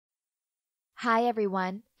Hi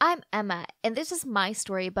everyone, I'm Emma, and this is my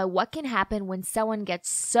story about what can happen when someone gets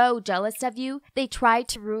so jealous of you, they try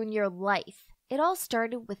to ruin your life. It all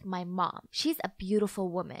started with my mom. She's a beautiful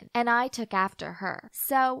woman, and I took after her.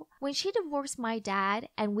 So, when she divorced my dad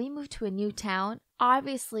and we moved to a new town,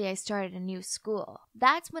 obviously I started a new school.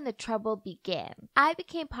 That's when the trouble began. I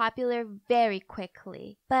became popular very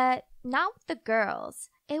quickly, but not with the girls.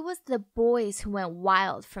 It was the boys who went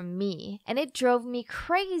wild from me, and it drove me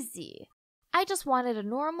crazy. I just wanted a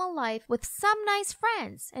normal life with some nice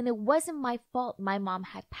friends, and it wasn't my fault my mom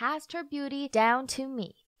had passed her beauty down to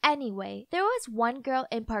me. Anyway, there was one girl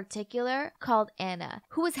in particular called Anna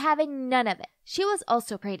who was having none of it. She was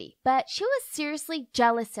also pretty, but she was seriously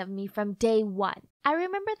jealous of me from day one. I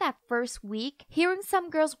remember that first week hearing some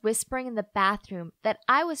girls whispering in the bathroom that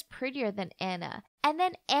I was prettier than Anna. And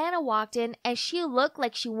then Anna walked in and she looked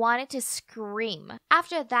like she wanted to scream.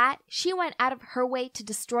 After that, she went out of her way to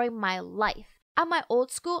destroy my life. At my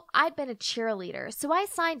old school, I'd been a cheerleader, so I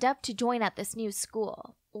signed up to join at this new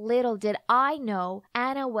school. Little did I know,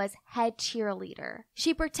 Anna was head cheerleader.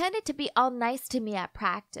 She pretended to be all nice to me at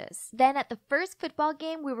practice. Then at the first football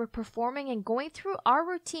game we were performing and going through our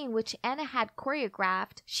routine which Anna had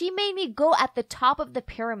choreographed, she made me go at the top of the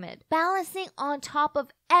pyramid, balancing on top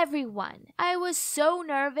of everyone. I was so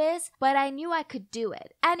nervous, but I knew I could do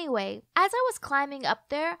it. Anyway, as I was climbing up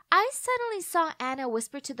there, I suddenly saw Anna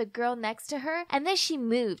whisper to the girl next to her, and then she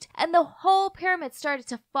moved, and the whole pyramid started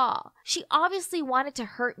to fall. She obviously wanted to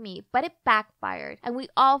hurt me, but it backfired, and we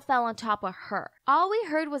all fell on top of her. All we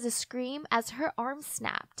heard was a scream as her arm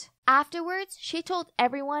snapped. Afterwards, she told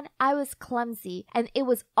everyone I was clumsy, and it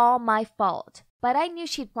was all my fault. But I knew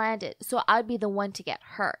she'd planned it, so I'd be the one to get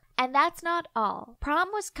hurt. And that's not all. Prom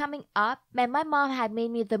was coming up, and my mom had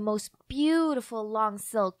made me the most beautiful long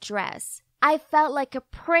silk dress. I felt like a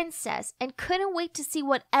princess and couldn't wait to see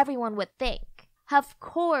what everyone would think. Of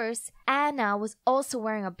course, Anna was also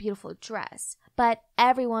wearing a beautiful dress, but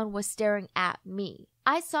everyone was staring at me.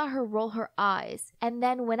 I saw her roll her eyes, and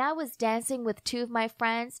then when I was dancing with two of my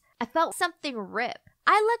friends, I felt something rip.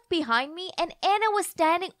 I looked behind me and Anna was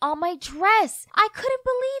standing on my dress. I couldn't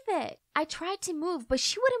believe it. I tried to move, but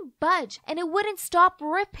she wouldn't budge and it wouldn't stop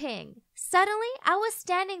ripping. Suddenly, I was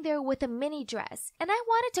standing there with a mini dress and I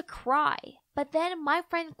wanted to cry. But then my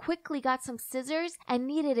friend quickly got some scissors and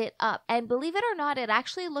kneaded it up. And believe it or not, it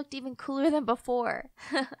actually looked even cooler than before.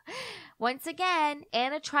 Once again,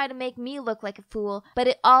 Anna tried to make me look like a fool, but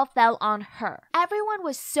it all fell on her. Everyone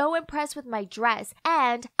was so impressed with my dress,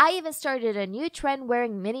 and I even started a new trend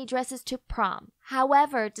wearing mini dresses to prom.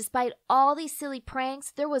 However, despite all these silly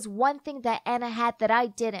pranks, there was one thing that Anna had that I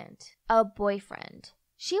didn't: a boyfriend.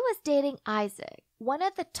 She was dating Isaac, one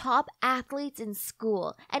of the top athletes in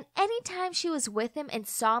school, and anytime she was with him and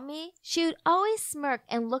saw me, she would always smirk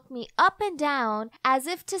and look me up and down as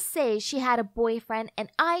if to say she had a boyfriend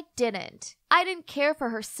and I didn't. I didn't care for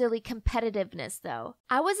her silly competitiveness though.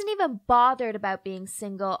 I wasn't even bothered about being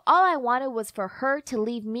single. All I wanted was for her to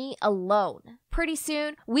leave me alone. Pretty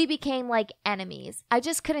soon, we became like enemies. I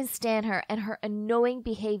just couldn't stand her and her annoying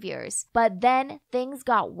behaviors. But then things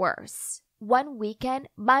got worse. One weekend,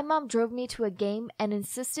 my mom drove me to a game and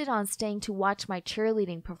insisted on staying to watch my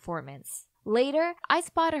cheerleading performance. Later, I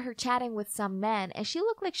spotted her chatting with some men and she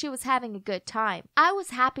looked like she was having a good time. I was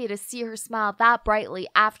happy to see her smile that brightly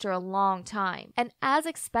after a long time. And as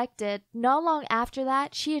expected, not long after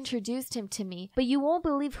that, she introduced him to me, but you won't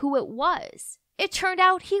believe who it was. It turned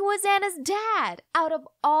out he was Anna's dad, out of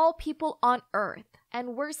all people on earth.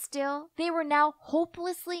 And worse still, they were now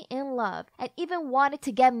hopelessly in love and even wanted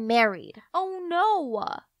to get married. Oh no!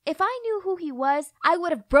 If I knew who he was, I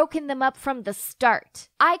would have broken them up from the start.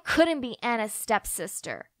 I couldn't be Anna's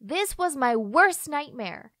stepsister. This was my worst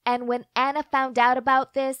nightmare. And when Anna found out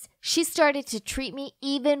about this, she started to treat me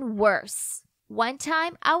even worse. One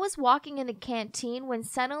time, I was walking in the canteen when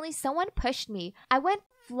suddenly someone pushed me. I went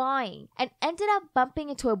flying and ended up bumping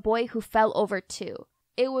into a boy who fell over too.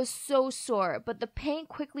 It was so sore, but the pain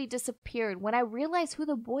quickly disappeared when I realized who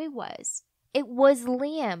the boy was. It was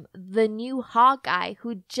Liam, the new hot guy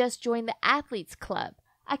who just joined the athletes club.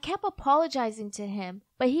 I kept apologizing to him,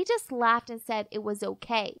 but he just laughed and said it was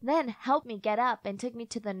okay, then helped me get up and took me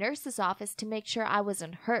to the nurse's office to make sure I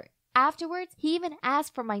wasn't hurt. Afterwards, he even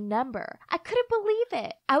asked for my number. I couldn't believe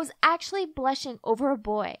it. I was actually blushing over a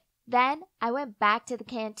boy. Then I went back to the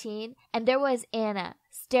canteen and there was Anna,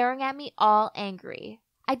 staring at me all angry.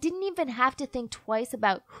 I didn't even have to think twice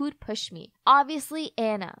about who'd push me. Obviously,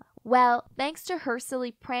 Anna. Well, thanks to her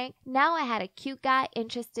silly prank, now I had a cute guy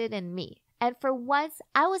interested in me. And for once,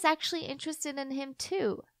 I was actually interested in him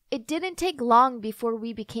too. It didn't take long before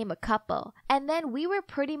we became a couple, and then we were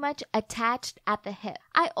pretty much attached at the hip.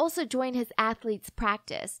 I also joined his athlete's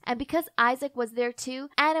practice, and because Isaac was there too,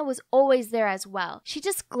 Anna was always there as well. She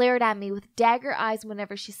just glared at me with dagger eyes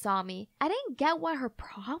whenever she saw me. I didn't get what her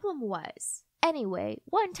problem was. Anyway,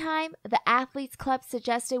 one time, the athletes club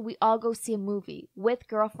suggested we all go see a movie, with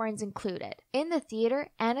girlfriends included. In the theater,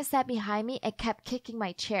 Anna sat behind me and kept kicking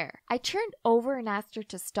my chair. I turned over and asked her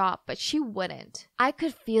to stop, but she wouldn't. I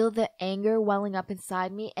could feel the anger welling up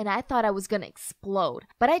inside me, and I thought I was gonna explode.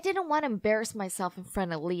 But I didn't want to embarrass myself in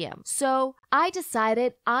front of Liam. So, I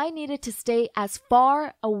decided I needed to stay as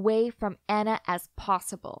far away from Anna as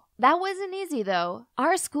possible. That wasn't easy though.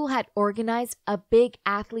 Our school had organized a big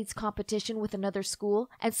athletes competition with another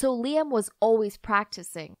school, and so Liam was always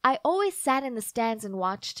practicing. I always sat in the stands and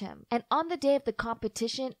watched him. And on the day of the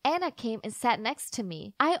competition, Anna came and sat next to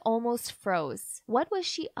me. I almost froze. What was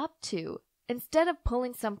she up to? Instead of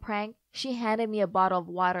pulling some prank, she handed me a bottle of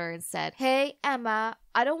water and said, "Hey, Emma,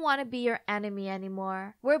 I don't want to be your enemy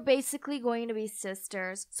anymore. We're basically going to be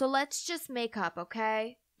sisters, so let's just make up,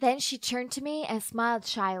 okay?" Then she turned to me and smiled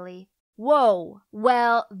shyly. Whoa,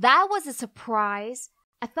 well, that was a surprise.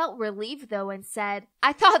 I felt relieved though and said,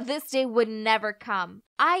 "I thought this day would never come.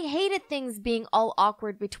 I hated things being all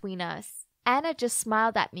awkward between us." Anna just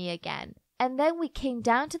smiled at me again. And then we came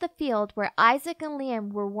down to the field where Isaac and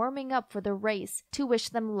Liam were warming up for the race to wish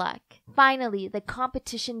them luck. Finally, the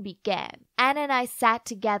competition began. Anna and I sat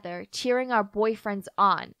together, cheering our boyfriends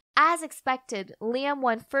on. As expected, Liam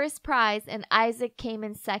won first prize and Isaac came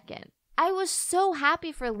in second. I was so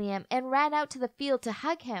happy for Liam and ran out to the field to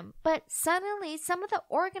hug him, but suddenly some of the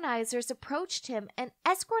organizers approached him and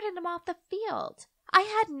escorted him off the field. I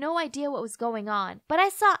had no idea what was going on, but I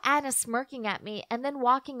saw Anna smirking at me and then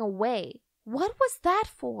walking away. What was that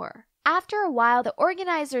for? After a while, the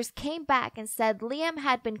organizers came back and said Liam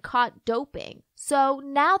had been caught doping, so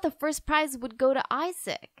now the first prize would go to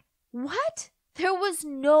Isaac. What? There was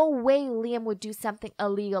no way Liam would do something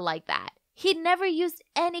illegal like that. He'd never used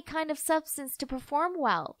any kind of substance to perform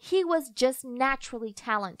well. He was just naturally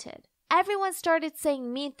talented. Everyone started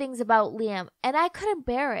saying mean things about Liam, and I couldn't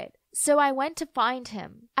bear it. So I went to find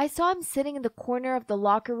him. I saw him sitting in the corner of the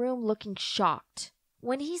locker room looking shocked.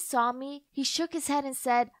 When he saw me, he shook his head and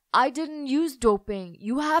said, "I didn't use doping.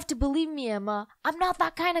 You have to believe me, Emma. I'm not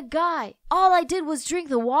that kind of guy. All I did was drink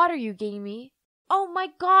the water you gave me." Oh my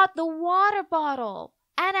God, the water bottle!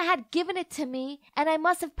 Anna had given it to me, and I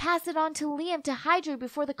must have passed it on to Liam to hydrate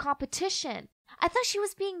before the competition. I thought she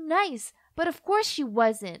was being nice, but of course she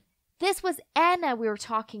wasn't. This was Anna we were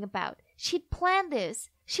talking about. She'd planned this.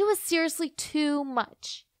 She was seriously too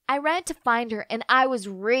much. I ran to find her, and I was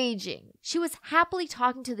raging. She was happily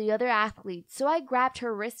talking to the other athletes, so I grabbed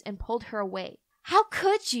her wrist and pulled her away. "How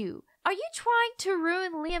could you? Are you trying to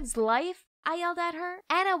ruin Liam's life?" I yelled at her.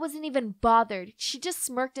 Anna wasn't even bothered. She just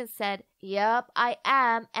smirked and said, "Yup, I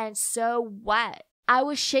am, and so what?" I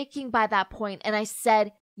was shaking by that point, and I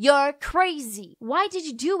said, "You're crazy. Why did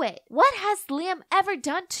you do it? What has Liam ever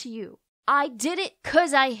done to you?" "I did it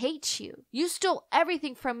 'cause I hate you. You stole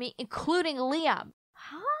everything from me, including Liam."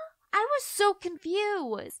 Huh? I was so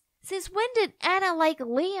confused. Since when did Anna like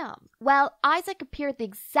Liam? Well, Isaac appeared at the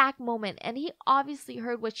exact moment, and he obviously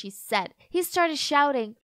heard what she said. He started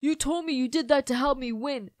shouting, "You told me you did that to help me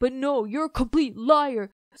win, but no, you're a complete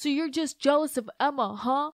liar. So you're just jealous of Emma,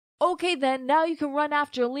 huh? Okay then, now you can run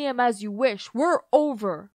after Liam as you wish. We're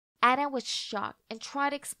over." Anna was shocked and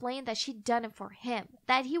tried to explain that she'd done it for him,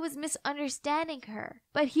 that he was misunderstanding her,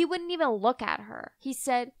 but he wouldn't even look at her. He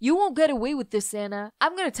said, "You won't get away with this, Anna.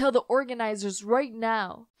 I'm gonna tell the organizers right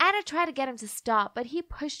now." Anna tried to get him to stop, but he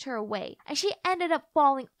pushed her away, and she ended up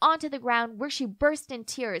falling onto the ground where she burst in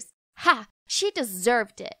tears. Ha! She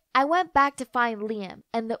deserved it. I went back to find Liam,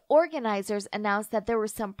 and the organizers announced that there were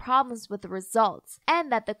some problems with the results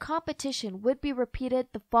and that the competition would be repeated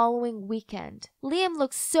the following weekend. Liam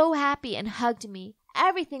looked so happy and hugged me.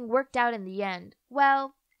 Everything worked out in the end.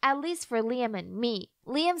 Well, at least for Liam and me.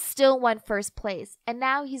 Liam still won first place, and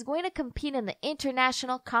now he's going to compete in the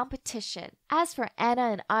international competition. As for Anna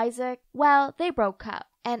and Isaac, well, they broke up,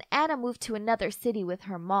 and Anna moved to another city with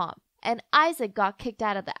her mom. And Isaac got kicked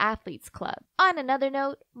out of the athletes club. On another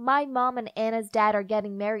note, my mom and Anna's dad are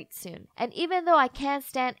getting married soon. And even though I can't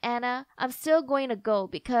stand Anna, I'm still going to go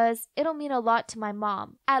because it'll mean a lot to my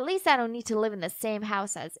mom. At least I don't need to live in the same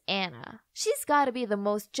house as Anna. She's got to be the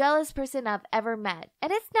most jealous person I've ever met,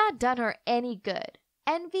 and it's not done her any good.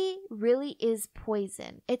 Envy really is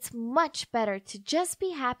poison. It's much better to just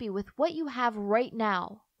be happy with what you have right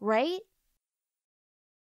now, right?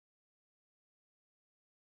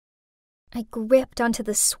 I gripped onto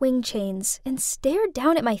the swing chains and stared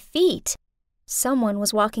down at my feet. Someone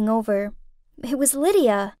was walking over. It was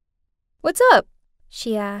Lydia. "What's up?"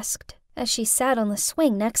 she asked as she sat on the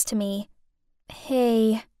swing next to me.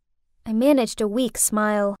 "Hey." I managed a weak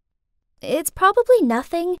smile. "It's probably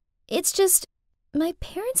nothing. It's just, my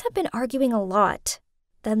parents have been arguing a lot.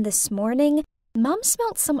 Then this morning, Mom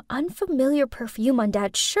smelled some unfamiliar perfume on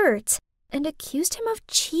Dad's shirt and accused him of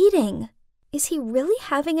cheating. Is he really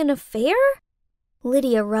having an affair?"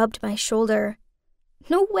 Lydia rubbed my shoulder.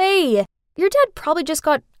 "No way! Your dad probably just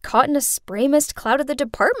got caught in a spray mist cloud at the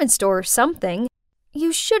department store or something.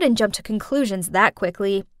 You shouldn't jump to conclusions that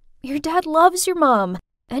quickly. Your dad loves your mom.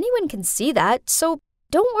 Anyone can see that, so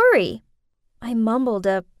don't worry." I mumbled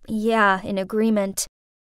a yeah in agreement.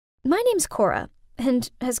 My name's Cora, and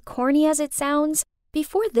as corny as it sounds,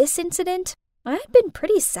 before this incident, I had been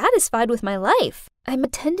pretty satisfied with my life. I'm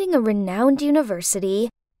attending a renowned university.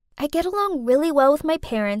 I get along really well with my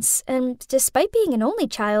parents, and despite being an only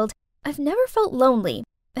child, I've never felt lonely,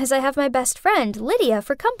 as I have my best friend, Lydia,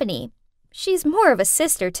 for company. She's more of a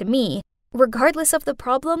sister to me. Regardless of the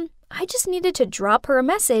problem, I just needed to drop her a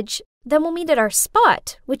message, then we'll meet at our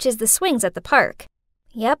spot, which is the swings at the park.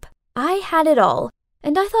 Yep, I had it all,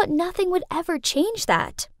 and I thought nothing would ever change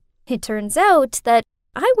that. It turns out that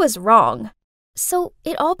I was wrong. So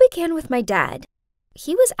it all began with my dad.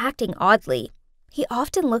 He was acting oddly. He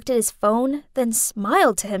often looked at his phone, then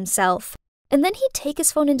smiled to himself. And then he'd take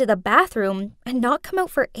his phone into the bathroom and not come out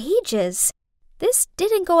for ages. This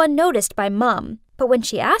didn't go unnoticed by Mom, but when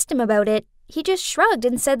she asked him about it, he just shrugged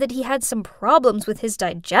and said that he had some problems with his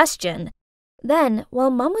digestion. Then,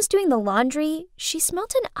 while Mom was doing the laundry, she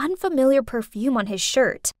smelt an unfamiliar perfume on his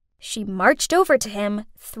shirt. She marched over to him,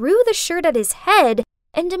 threw the shirt at his head,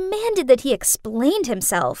 and demanded that he explain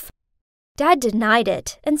himself. Dad denied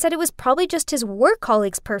it and said it was probably just his work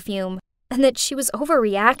colleague's perfume, and that she was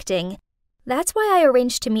overreacting. That's why I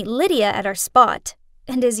arranged to meet Lydia at our spot.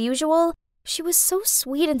 And as usual, she was so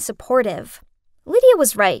sweet and supportive. Lydia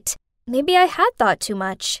was right. Maybe I had thought too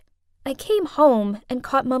much. I came home and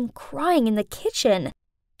caught Mom crying in the kitchen.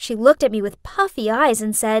 She looked at me with puffy eyes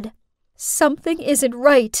and said, "Something isn't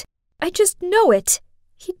right. I just know it.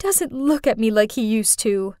 He doesn't look at me like he used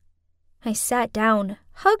to." I sat down,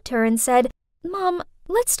 hugged her, and said, "Mom,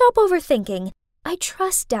 let's stop overthinking. I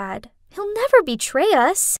trust Dad. He'll never betray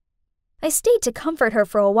us." I stayed to comfort her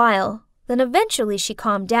for a while, then eventually she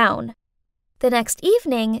calmed down. The next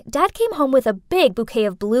evening, Dad came home with a big bouquet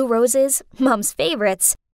of blue roses, Mom's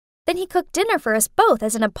favorites. Then he cooked dinner for us both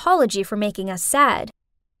as an apology for making us sad.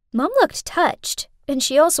 Mom looked touched, and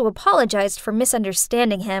she also apologized for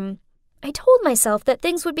misunderstanding him. I told myself that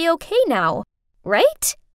things would be okay now,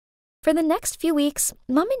 right? For the next few weeks,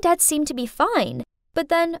 Mom and Dad seemed to be fine. But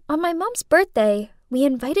then, on my mom's birthday, we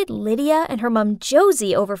invited Lydia and her mom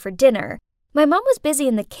Josie over for dinner. My mom was busy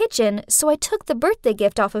in the kitchen, so I took the birthday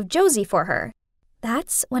gift off of Josie for her.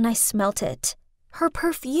 That's when I smelt it. Her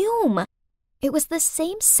perfume. It was the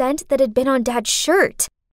same scent that had been on Dad's shirt.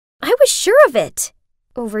 I was sure of it.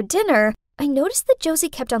 Over dinner, I noticed that Josie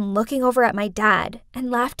kept on looking over at my dad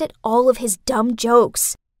and laughed at all of his dumb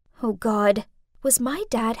jokes. Oh God, was my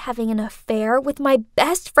dad having an affair with my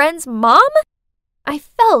best friend's mom? I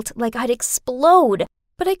felt like I'd explode,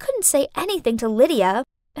 but I couldn't say anything to Lydia,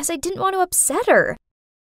 as I didn't want to upset her.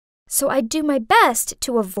 So I'd do my best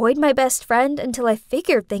to avoid my best friend until I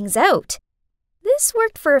figured things out. This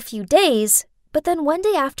worked for a few days, but then one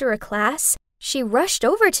day after a class, she rushed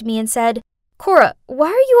over to me and said, "Cora, why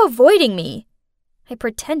are you avoiding me?" I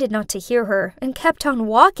pretended not to hear her and kept on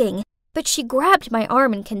walking, but she grabbed my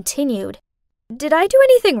arm and continued. "Did I do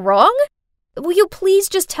anything wrong? Will you please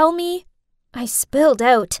just tell me?" I spilled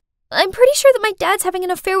out, "I'm pretty sure that my dad's having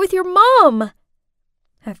an affair with your mom."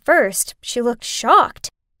 At first, she looked shocked,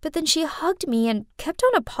 but then she hugged me and kept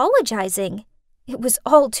on apologizing. It was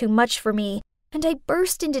all too much for me, and I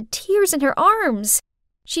burst into tears in her arms.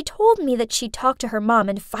 She told me that she'd talk to her mom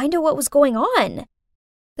and find out what was going on.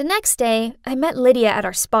 The next day, I met Lydia at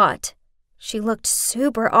our spot. She looked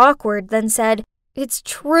super awkward, then said, "It's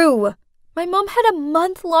true. My mom had a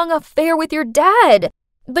month-long affair with your dad,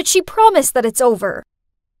 but she promised that it's over."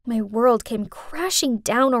 My world came crashing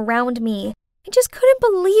down around me. I just couldn't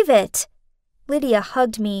believe it. Lydia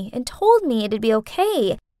hugged me and told me it'd be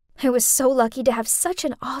okay. I was so lucky to have such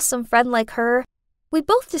an awesome friend like her. We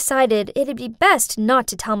both decided it'd be best not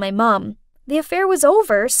to tell my mom. The affair was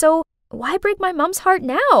over, so why break my mom's heart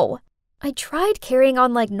now? I tried carrying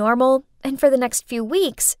on like normal, and for the next few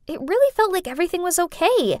weeks, it really felt like everything was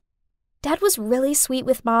okay. Dad was really sweet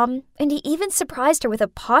with Mom, and he even surprised her with a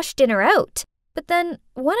posh dinner out. But then,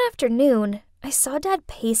 one afternoon, I saw Dad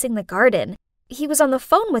pacing the garden. He was on the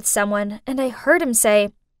phone with someone, and I heard him say,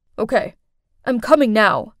 "Okay, I'm coming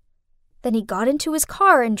now." Then he got into his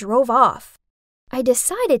car and drove off. I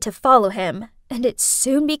decided to follow him, and it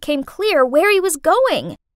soon became clear where he was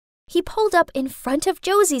going. He pulled up in front of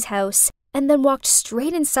Josie's house and then walked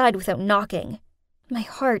straight inside without knocking. My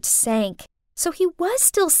heart sank. So he was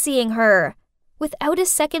still seeing her. Without a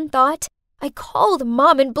second thought, I called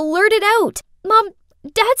Mom and blurted out, "Mom,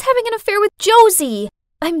 Dad's having an affair with Josie.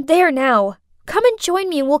 I'm there now. Come and join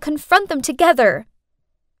me and we'll confront them together."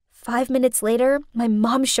 5 minutes later, my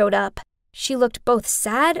mom showed up. She looked both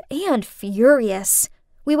sad and furious.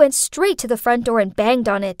 We went straight to the front door and banged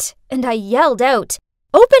on it, and I yelled out,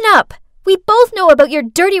 "Open up! We both know about your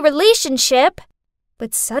dirty relationship!"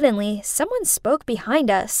 But suddenly, someone spoke behind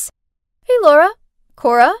us. "Hey, Laura.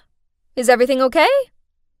 Cora, is everything okay?"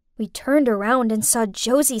 We turned around and saw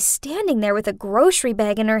Josie standing there with a grocery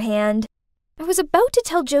bag in her hand. I was about to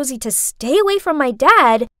tell Josie to stay away from my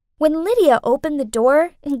dad when Lydia opened the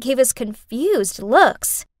door and gave us confused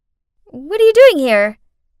looks. "What are you doing here?"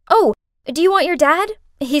 "Oh, do you want your dad?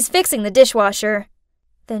 He's fixing the dishwasher."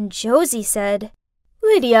 Then Josie said,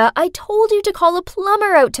 "Lydia, I told you to call a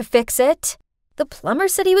plumber out to fix it." "The plumber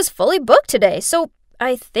said he was fully booked today, so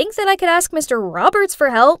I think that I could ask Mr. Roberts for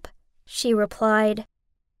help," she replied.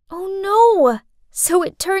 Oh no! So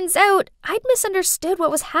it turns out I'd misunderstood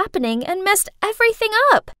what was happening and messed everything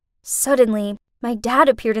up. Suddenly, my dad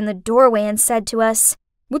appeared in the doorway and said to us,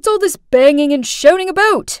 "What's all this banging and shouting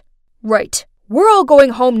about?" "Right, we're all going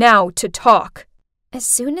home now to talk." As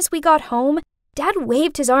soon as we got home, Dad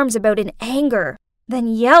waved his arms about in anger, then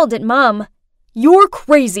yelled at Mom, "You're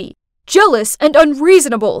crazy, jealous, and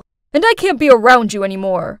unreasonable, and I can't be around you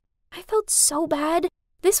anymore." I felt so bad.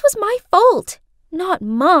 This was my fault, not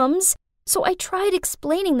Mom's. So I tried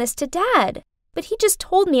explaining this to Dad, but he just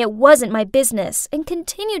told me it wasn't my business and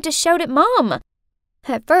continued to shout at Mom.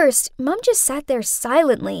 At first, Mom just sat there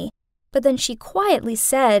silently, but then she quietly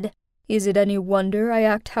said, "Is it any wonder I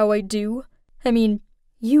act how I do? I mean,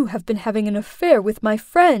 you have been having an affair with my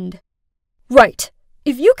friend." "Right.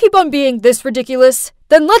 If you keep on being this ridiculous,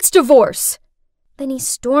 then let's divorce." Then he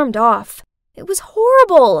stormed off. It was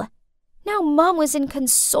horrible. Now Mom was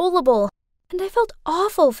inconsolable, and I felt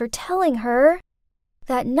awful for telling her.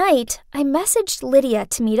 That night, I messaged Lydia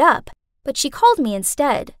to meet up, but she called me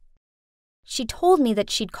instead. She told me that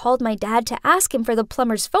she'd called my dad to ask him for the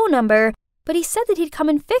plumber's phone number, but he said that he'd come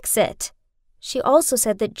and fix it. She also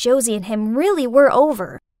said that Josie and him really were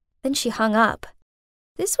over. Then she hung up.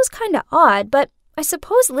 This was kinda odd, but I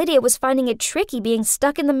suppose Lydia was finding it tricky being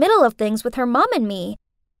stuck in the middle of things with her mom and me.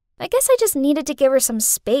 I guess I just needed to give her some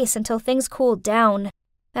space until things cooled down.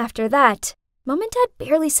 After that, Mom and Dad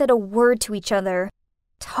barely said a word to each other.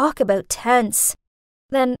 Talk about tense.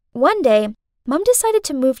 Then, one day, Mom decided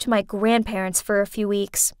to move to my grandparents for a few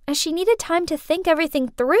weeks, as she needed time to think everything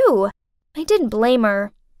through. I didn't blame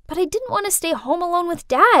her, but I didn't want to stay home alone with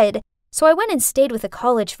Dad, so I went and stayed with a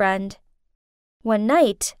college friend. One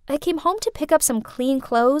night, I came home to pick up some clean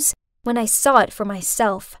clothes when I saw it for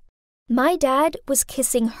myself. My dad was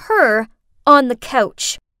kissing her on the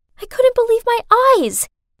couch. I couldn't believe my eyes.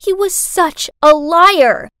 He was such a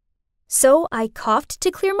liar. So I coughed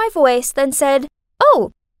to clear my voice, then said,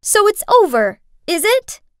 "Oh, so it's over, is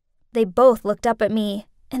it?" They both looked up at me,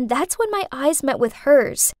 and that's when my eyes met with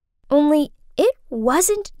hers. Only it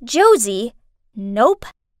wasn't Josie. Nope,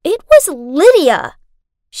 it was Lydia.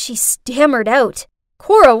 She stammered out,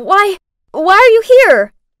 "Cora, why are you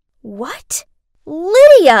here?" What?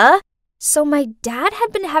 Lydia? So my dad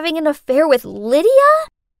had been having an affair with Lydia?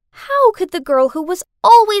 How could the girl who was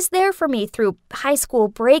always there for me through high school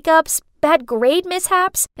breakups, bad grade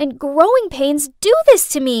mishaps, and growing pains do this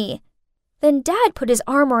to me? Then Dad put his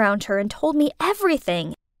arm around her and told me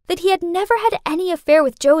everything, that he had never had any affair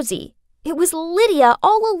with Josie. It was Lydia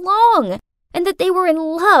all along, and that they were in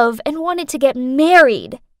love and wanted to get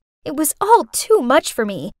married. It was all too much for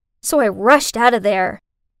me, so I rushed out of there.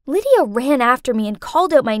 Lydia ran after me and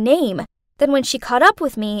called out my name. Then when she caught up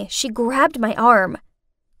with me, she grabbed my arm.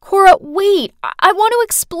 "Cora, wait, I want to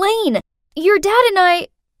explain. Your dad and I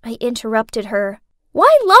interrupted her. "Why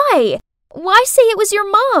lie? Why say it was your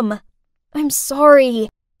mom?" "I'm sorry.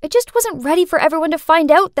 I just wasn't ready for everyone to find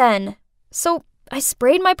out then. So I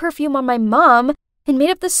sprayed my perfume on my mom and made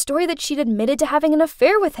up the story that she'd admitted to having an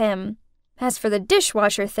affair with him. As for the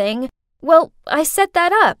dishwasher thing, well, I set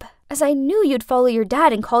that up, as I knew you'd follow your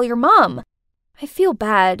dad and call your mom. I feel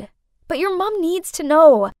bad, but your mom needs to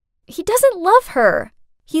know. He doesn't love her.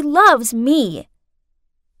 He loves me."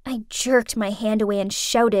 I jerked my hand away and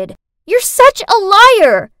shouted, "You're such a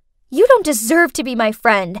liar! You don't deserve to be my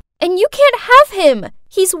friend, And you can't have him!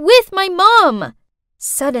 He's with my mom!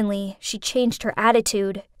 Suddenly, she changed her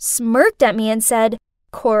attitude, smirked at me, and said,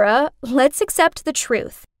 Cora, let's accept the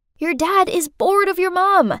truth. Your dad is bored of your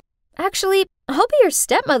mom. Actually, I'll be your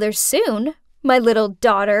stepmother soon, my little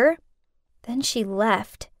daughter. Then she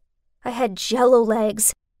left. I had jello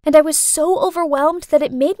legs, and I was so overwhelmed that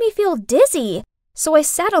it made me feel dizzy. So I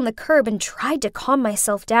sat on the curb and tried to calm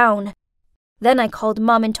myself down. Then I called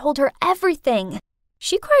Mom and told her everything.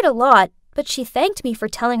 She cried a lot, but she thanked me for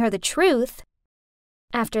telling her the truth.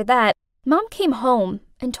 After that, Mom came home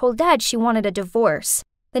and told Dad she wanted a divorce.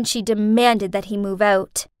 Then she demanded that he move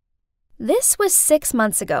out. This was 6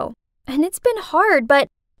 months ago, and it's been hard, but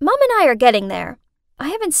Mom and I are getting there. I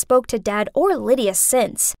haven't spoke to Dad or Lydia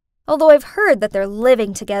since, although I've heard that they're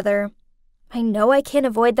living together. I know I can't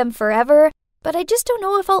avoid them forever, but I just don't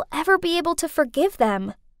know if I'll ever be able to forgive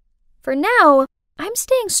them. For now, I'm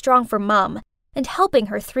staying strong for Mom and helping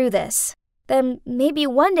her through this. Then maybe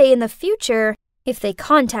one day in the future, if they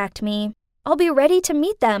contact me, I'll be ready to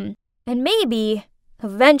meet them and maybe,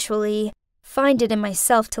 eventually, find it in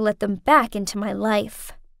myself to let them back into my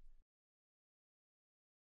life.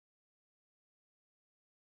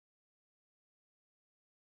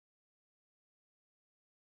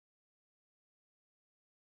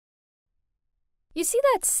 You see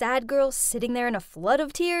that sad girl sitting there in a flood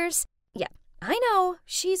of tears? Yeah, I know,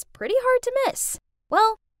 she's pretty hard to miss.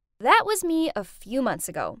 Well, that was me a few months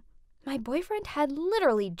ago. My boyfriend had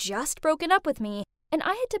literally just broken up with me, and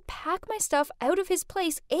I had to pack my stuff out of his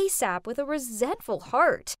place ASAP with a resentful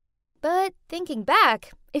heart. But thinking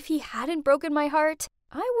back, if he hadn't broken my heart,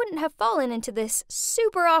 I wouldn't have fallen into this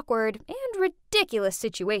super awkward and ridiculous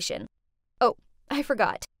situation. Oh, I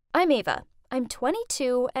forgot. I'm Ava. I'm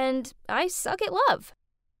 22, and I suck at love.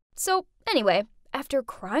 So, anyway, after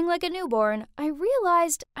crying like a newborn, I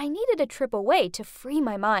realized I needed a trip away to free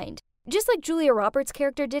my mind, just like Julia Roberts'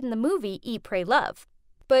 character did in the movie Eat, Pray, Love.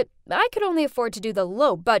 But I could only afford to do the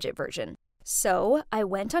low-budget version. So, I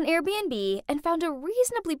went on Airbnb and found a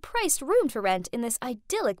reasonably priced room to rent in this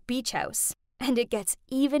idyllic beach house. And it gets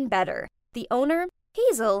even better. The owner,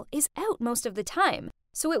 Hazel, is out most of the time,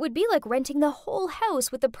 so it would be like renting the whole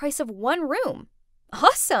house with the price of one room.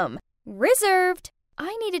 Awesome! Reserved!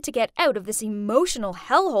 I needed to get out of this emotional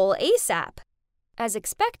hellhole ASAP. As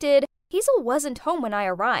expected, Hazel wasn't home when I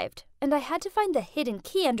arrived, and I had to find the hidden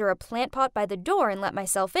key under a plant pot by the door and let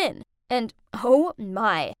myself in. And oh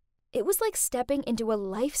my, it was like stepping into a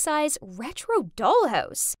life-size retro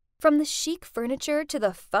dollhouse. From the chic furniture to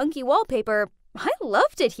the funky wallpaper, I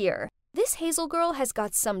loved it here. This Hazel girl has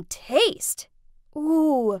got some taste.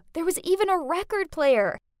 Ooh, there was even a record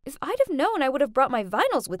player. If I'd have known, I would have brought my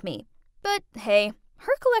vinyls with me. But hey,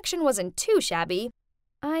 her collection wasn't too shabby.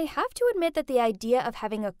 I have to admit that the idea of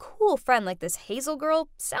having a cool friend like this Hazel girl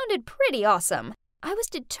sounded pretty awesome. I was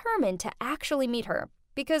determined to actually meet her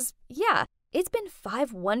because, yeah, it's been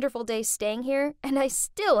 5 wonderful days staying here and I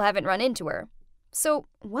still haven't run into her. So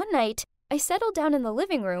one night, I settled down in the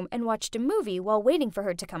living room and watched a movie while waiting for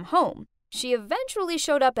her to come home. She eventually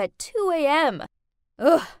showed up at 2 a.m.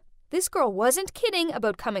 Ugh, this girl wasn't kidding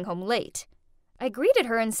about coming home late. I greeted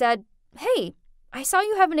her and said, "Hey, I saw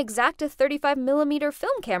you have an Exacta 35mm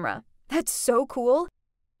film camera. That's so cool.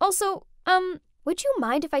 Also, would you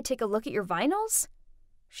mind if I take a look at your vinyls?"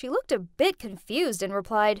 She looked a bit confused and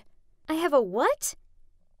replied, "I have a what?"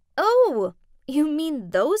 "Oh, you mean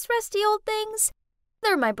those rusty old things?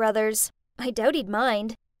 They're my brother's. I doubt he'd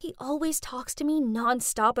mind. He always talks to me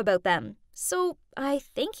non-stop about them. So I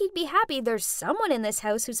think he'd be happy there's someone in this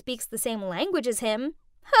house who speaks the same language as him."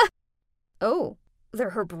 Ha! Oh,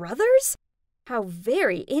 they're her brothers? How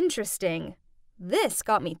very interesting. This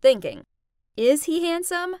got me thinking. Is he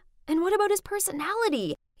handsome? And what about his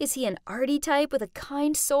personality? Is he an arty type with a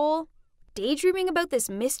kind soul? Daydreaming about this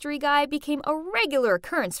mystery guy became a regular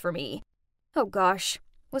occurrence for me. Oh gosh,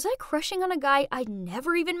 was I crushing on a guy I'd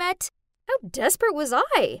never even met? How desperate was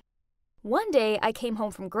I? One day I came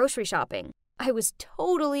home from grocery shopping. I was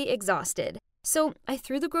totally exhausted. So I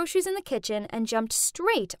threw the groceries in the kitchen and jumped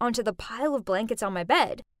straight onto the pile of blankets on my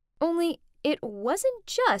bed. Only it wasn't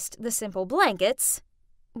just the simple blankets.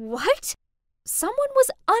 What? Someone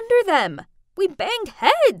was under them. We banged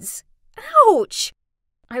heads. Ouch!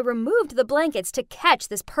 I removed the blankets to catch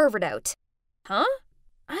this pervert out. Huh?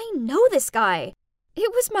 I know this guy.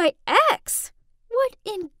 It was my ex. What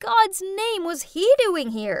in God's name was he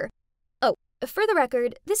doing here? Oh, for the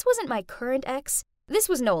record, this wasn't my current ex. This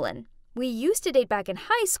was Nolan. We used to date back in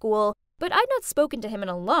high school, but I'd not spoken to him in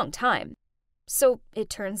a long time. So it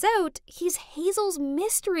turns out he's Hazel's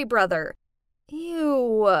mystery brother.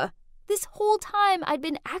 Ew. This whole time I'd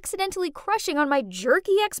been accidentally crushing on my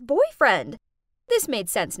jerky ex-boyfriend. This made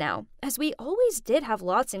sense now, as we always did have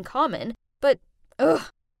lots in common, but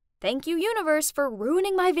thank you, universe, for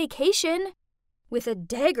ruining my vacation. With a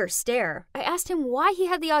dagger stare, I asked him why he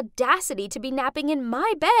had the audacity to be napping in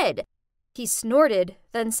my bed. He snorted,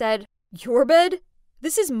 then said, "Your bed?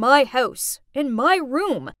 This is my house, and my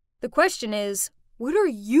room. The question is, what are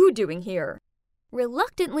you doing here?"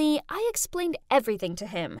 Reluctantly, I explained everything to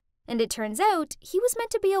him, and it turns out he was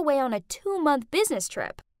meant to be away on a 2-month business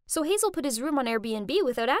trip, so Hazel put his room on Airbnb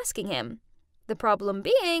without asking him. The problem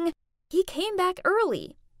being, he came back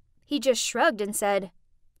early. He just shrugged and said,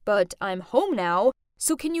 "But I'm home now,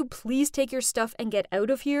 so can you please take your stuff and get out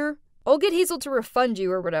of here? I'll get Hazel to refund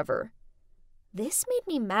you or whatever." This made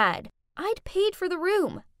me mad. I'd paid for the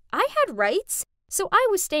room. I had rights, so I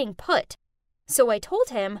was staying put. So I told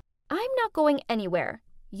him, "I'm not going anywhere.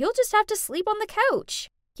 You'll just have to sleep on the couch."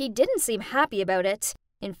 He didn't seem happy about it.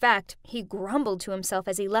 In fact, he grumbled to himself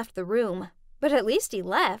as he left the room. But at least he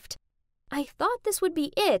left. I thought this would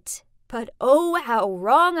be it, but oh, how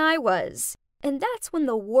wrong I was. And that's when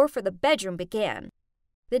the war for the bedroom began.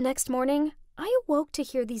 The next morning, I awoke to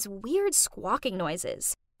hear these weird squawking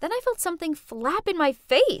noises. Then I felt something flap in my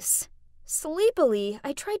face. Sleepily,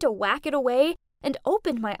 I tried to whack it away and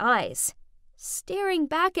opened my eyes. Staring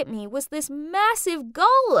back at me was this massive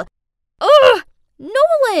gull. Ugh!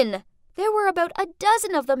 Nolan! There were about a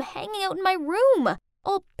dozen of them hanging out in my room,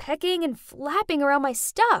 all pecking and flapping around my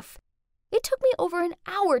stuff. It took me over an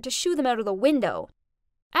hour to shoo them out of the window.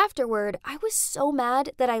 Afterward, I was so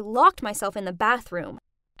mad that I locked myself in the bathroom.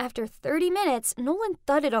 After 30 minutes, Nolan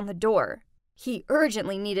thudded on the door. He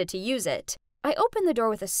urgently needed to use it. I opened the door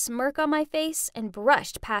with a smirk on my face and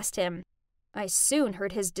brushed past him. I soon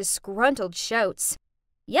heard his disgruntled shouts.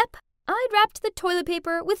 Yep, I'd wrapped the toilet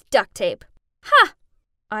paper with duct tape. Ha!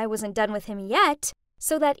 I wasn't done with him yet,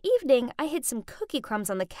 so that evening I hid some cookie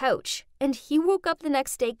crumbs on the couch, and he woke up the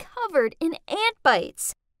next day covered in ant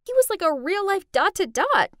bites. He was like a real-life ...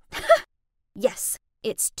 Yes,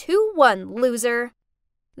 it's 2-1, loser.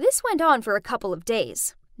 This went on for a couple of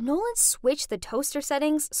days. Nolan switched the toaster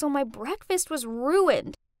settings, so my breakfast was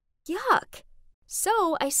ruined. Yuck.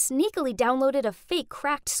 So I sneakily downloaded a fake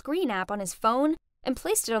cracked screen app on his phone and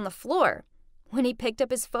placed it on the floor. When he picked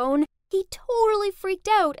up his phone, he totally freaked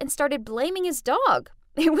out and started blaming his dog.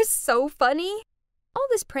 It was so funny. All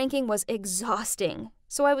this pranking was exhausting,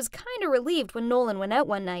 so I was kind of relieved when Nolan went out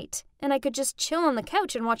one night, and I could just chill on the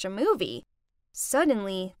couch and watch a movie.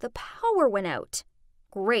 Suddenly, the power went out.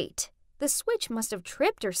 Great. The switch must have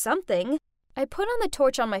tripped or something. I put on the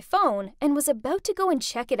torch on my phone and was about to go and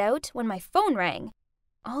check it out when my phone rang.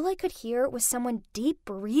 All I could hear was someone deep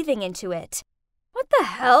breathing into it. What the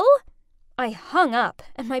hell? I hung up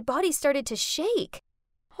and my body started to shake.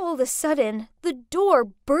 All of a sudden, the door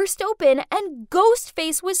burst open and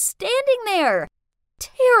Ghostface was standing there.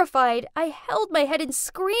 Terrified, I held my head and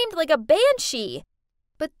screamed like a banshee.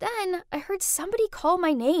 But then I heard somebody call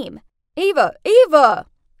my name. Ava! Ava!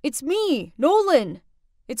 It's me, Nolan.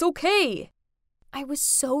 It's okay. I was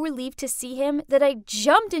so relieved to see him that I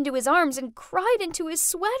jumped into his arms and cried into his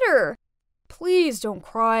sweater. Please don't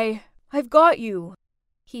cry. I've got you,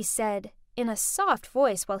 he said in a soft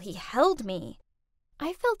voice while he held me.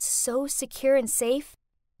 I felt so secure and safe.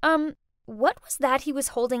 What was that he was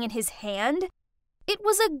holding in his hand? It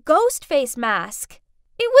was a ghost face mask.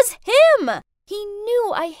 It was him! He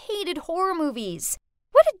knew I hated horror movies.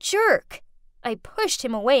 What a jerk! I pushed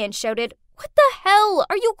him away and shouted, "What the hell?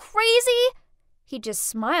 Are you crazy?" He just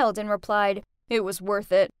smiled and replied, "It was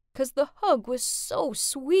worth it, 'cause the hug was so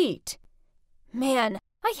sweet." Man,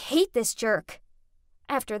 I hate this jerk.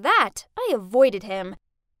 After that, I avoided him.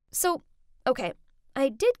 So, okay, I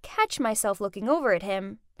did catch myself looking over at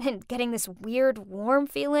him and getting this weird, warm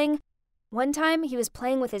feeling. One time, he was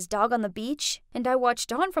playing with his dog on the beach, and I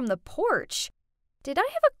watched on from the porch. Did I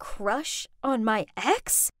have a crush on my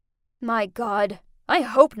ex? My God, I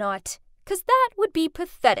hope not, 'cause that would be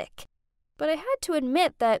pathetic. But I had to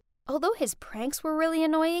admit that, although his pranks were really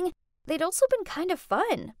annoying, they'd also been kind of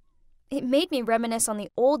fun. It made me reminisce on the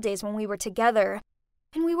old days when we were together,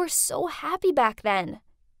 and we were so happy back then.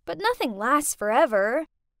 But nothing lasts forever.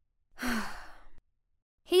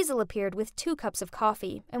 Hazel appeared with 2 cups of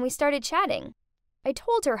coffee, and we started chatting. I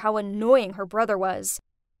told her how annoying her brother was.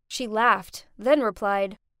 She laughed, then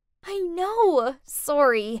replied, "I know,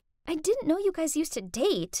 sorry. I didn't know you guys used to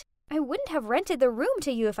date. I wouldn't have rented the room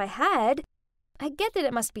to you if I had. I get that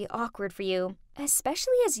it must be awkward for you,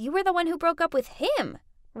 especially as you were the one who broke up with him,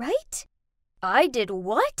 right?" I did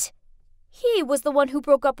what? He was the one who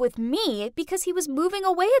broke up with me because he was moving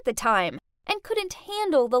away at the time. and couldn't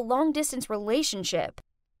handle the long-distance relationship.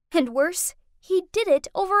 And worse, he did it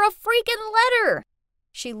over a freaking letter.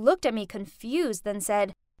 She looked at me confused, then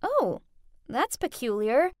said, "Oh, that's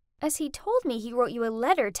peculiar, as he told me he wrote you a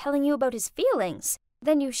letter telling you about his feelings.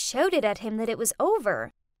 Then you shouted at him that it was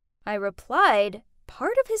over." I replied,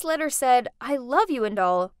 "Part of his letter said, 'I love you' and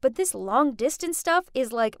all, but this long-distance stuff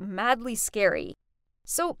is like madly scary."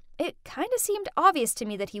 So it kinda seemed obvious to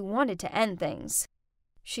me that he wanted to end things.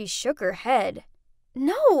 She shook her head.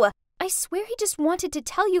 "No, I swear he just wanted to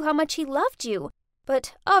tell you how much he loved you.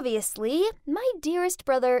 But obviously, my dearest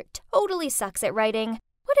brother totally sucks at writing.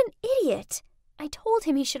 What an idiot. I told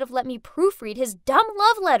him he should have let me proofread his dumb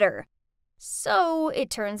love letter." So it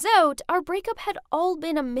turns out our breakup had all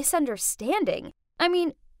been a misunderstanding. I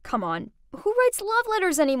mean, come on, who writes love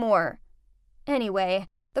letters anymore? Anyway,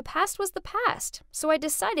 the past was the past, so I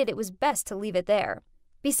decided it was best to leave it there.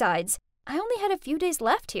 Besides, I only had a few days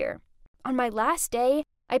left here. On my last day,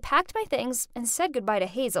 I packed my things and said goodbye to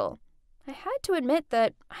Hazel. I had to admit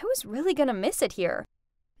that I was really gonna miss it here.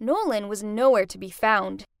 Nolan was nowhere to be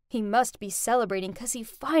found. He must be celebrating because he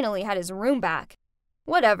finally had his room back.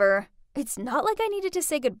 Whatever, it's not like I needed to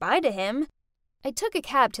say goodbye to him. I took a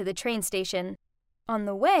cab to the train station. On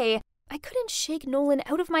the way, I couldn't shake Nolan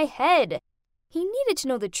out of my head. He needed to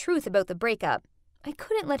know the truth about the breakup. I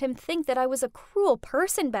couldn't let him think that I was a cruel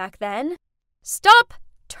person back then. "Stop!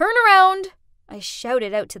 Turn around!" I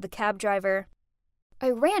shouted out to the cab driver. I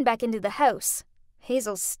ran back into the house.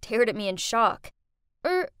 Hazel stared at me in shock.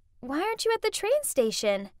 Why aren't you at the train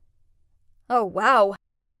station?" Oh, wow.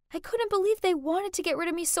 I couldn't believe they wanted to get rid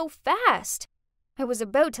of me so fast. I was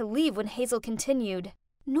about to leave when Hazel continued.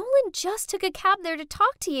 "Nolan just took a cab there to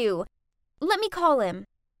talk to you. Let me call him."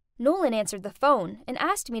 Nolan answered the phone and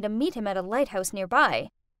asked me to meet him at a lighthouse nearby.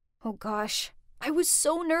 Oh gosh, I was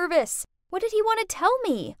so nervous. What did he want to tell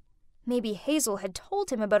me? Maybe Hazel had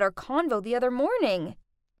told him about our convo the other morning.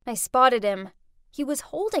 I spotted him. He was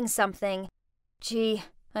holding something. Gee,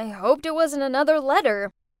 I hoped it wasn't another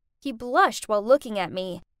letter. He blushed while looking at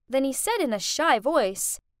me. Then he said in a shy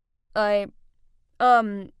voice,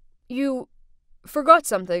 You forgot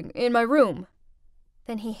something in my room."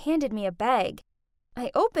 Then he handed me a bag.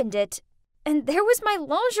 I opened it, and there was my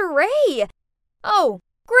lingerie. Oh,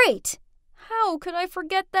 great. How could I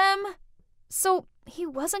forget them? So he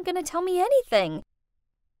wasn't going to tell me anything.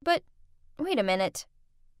 But wait a minute.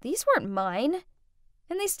 These weren't mine,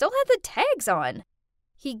 and they still had the tags on.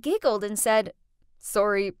 He giggled and said,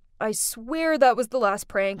 "Sorry, I swear that was the last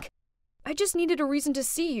prank. I just needed a reason to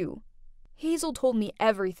see you. Hazel told me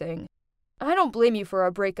everything. I don't blame you for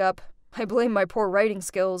our breakup. I blame my poor writing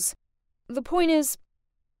skills. The point is,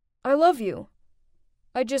 I love you.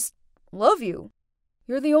 I just love you.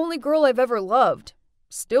 You're the only girl I've ever loved.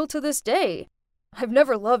 Still to this day. I've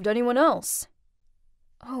never loved anyone else."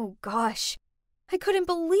 Oh gosh, I couldn't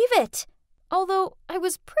believe it. Although I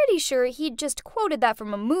was pretty sure he'd just quoted that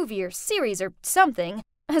from a movie or series or something.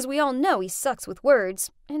 As we all know, he sucks with words,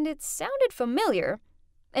 and it sounded familiar.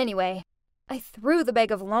 Anyway, I threw the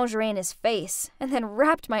bag of lingerie in his face and then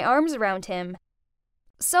wrapped my arms around him.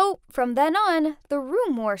 So, from then on, the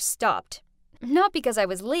room war stopped. Not because I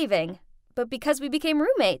was leaving, but because we became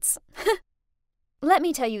roommates. Let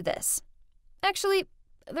me tell you this. Actually,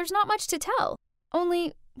 there's not much to tell.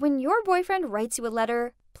 Only, when your boyfriend writes you a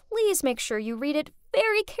letter, please make sure you read it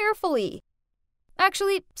very carefully.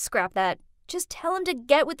 Actually, scrap that. Just tell him to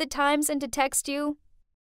get with the times and to text you.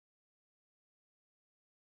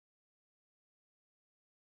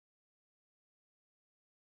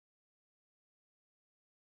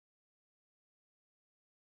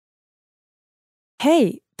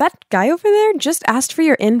 "Hey, that guy over there just asked for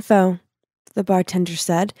your info," the bartender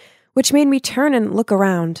said, which made me turn and look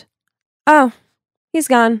around. Oh, he's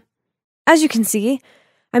gone. As you can see,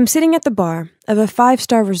 I'm sitting at the bar of a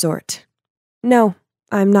 5-star resort. No,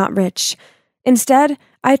 I'm not rich. Instead,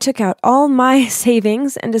 I took out all my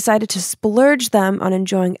savings and decided to splurge them on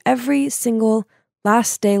enjoying every single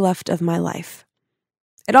last day left of my life.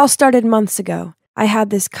 It all started months ago. I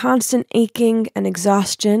had this constant aching and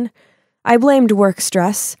exhaustion. I blamed work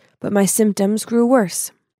stress, but my symptoms grew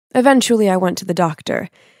worse. Eventually, I went to the doctor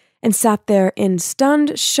and sat there in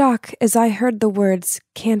stunned shock as I heard the words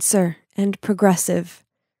cancer and progressive.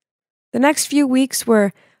 The next few weeks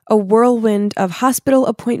were a whirlwind of hospital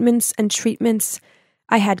appointments and treatments.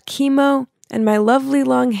 I had chemo, and my lovely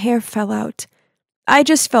long hair fell out. I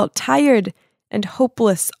just felt tired and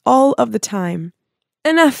hopeless all of the time.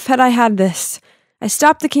 Enough had I had this. I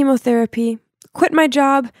stopped the chemotherapy, quit my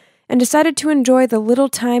job, and decided to enjoy the little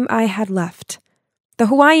time I had left. The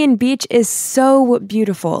Hawaiian beach is so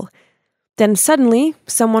beautiful. Then suddenly,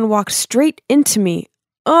 someone walked straight into me.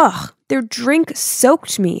 Ugh, their drink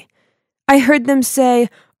soaked me. I heard them say,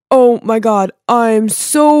 "Oh my God, I'm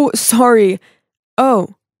so sorry."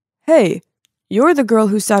 "Oh, hey, you're the girl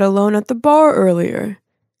who sat alone at the bar earlier."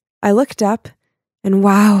 I looked up, and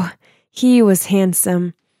wow, he was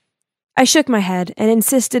handsome. I shook my head and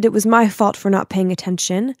insisted it was my fault for not paying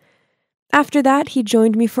attention. After that, he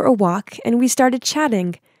joined me for a walk, and we started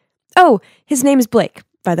chatting. Oh, his name's Blake,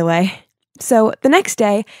 by the way. So the next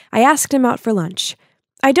day, I asked him out for lunch.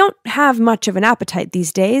 I don't have much of an appetite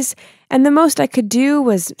these days, and the most I could do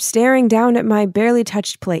was staring down at my barely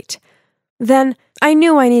touched plate. Then I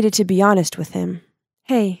knew I needed to be honest with him.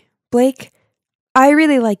 "Hey, Blake, I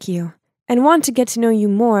really like you and want to get to know you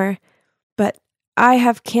more, but I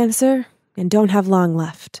have cancer and don't have long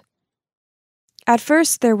left." At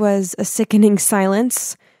first, there was a sickening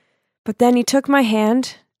silence, but then he took my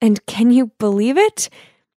hand, and can you believe it?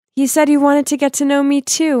 He said he wanted to get to know me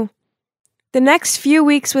too. The next few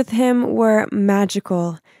weeks with him were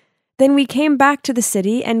magical. Then we came back to the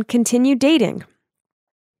city and continued dating.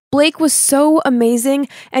 Blake was so amazing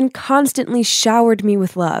and constantly showered me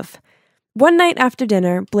with love. One night after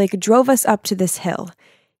dinner, Blake drove us up to this hill.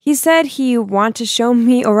 He said he wanted to show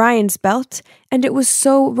me Orion's belt, and it was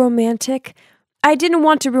so romantic. I didn't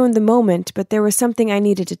want to ruin the moment, but there was something I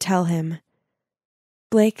needed to tell him.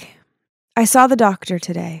 "Blake, I saw the doctor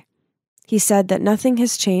today. He said that nothing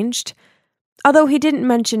has changed. Although he didn't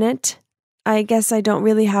mention it, I guess I don't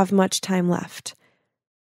really have much time left."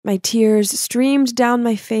 My tears streamed down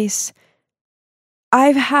my face.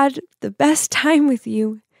 "I've had the best time with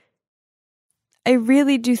you. I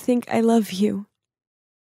really do think I love you."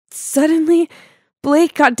 Suddenly,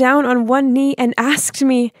 Blake got down on one knee and asked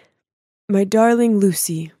me, "My darling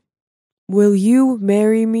Lucy, will you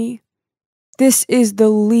marry me? This is the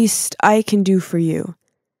least I can do for you."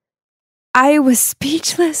 I was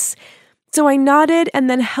speechless, so I nodded and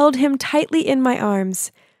then held him tightly in my arms.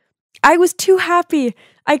 I was too happy.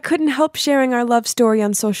 I couldn't help sharing our love story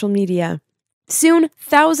on social media. Soon,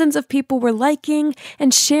 thousands of people were liking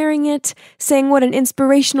and sharing it, saying what an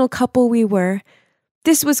inspirational couple we were.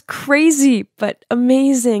 This was crazy, but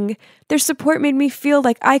amazing. Their support made me feel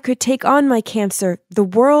like I could take on my cancer, the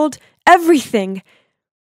world, everything.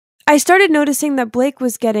 I started noticing that Blake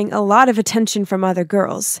was getting a lot of attention from other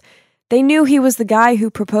girls. They knew he was the guy who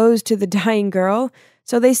proposed to the dying girl,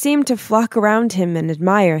 so they seemed to flock around him and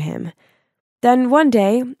admire him. Then one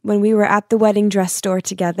day, when we were at the wedding dress store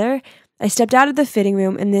together, I stepped out of the fitting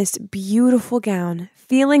room in this beautiful gown,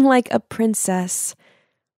 feeling like a princess.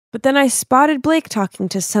 But then I spotted Blake talking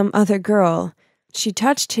to some other girl. She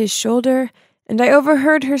touched his shoulder, and I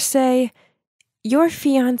overheard her say, "Your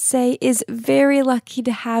fiancé is very lucky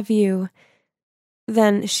to have you."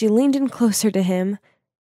 Then she leaned in closer to him.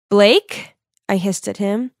 "Blake?" I hissed at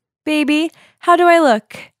him. "Baby, how do I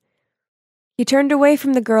look?" He turned away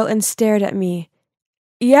from the girl and stared at me.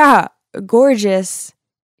 "Yeah, gorgeous,"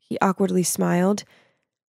 he awkwardly smiled.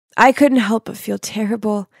 I couldn't help but feel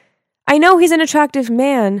terrible. I know he's an attractive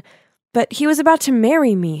man, but he was about to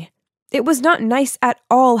marry me. It was not nice at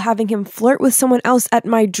all having him flirt with someone else at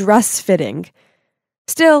my dress fitting.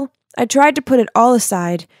 Still, I tried to put it all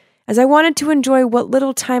aside, as I wanted to enjoy what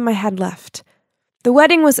little time I had left. The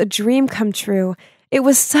wedding was a dream come true. It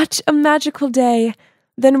was such a magical day.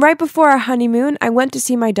 Then right before our honeymoon, I went to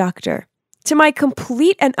see my doctor. To my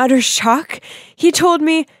complete and utter shock, he told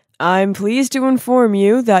me, "I'm pleased to inform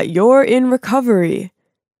you that you're in recovery."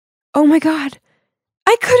 Oh my God.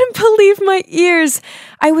 I couldn't believe my ears.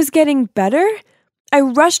 I was getting better. I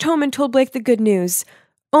rushed home and told Blake the good news.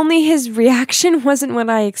 Only his reaction wasn't what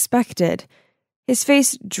I expected. His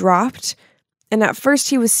face dropped, and at first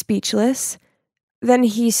he was speechless. Then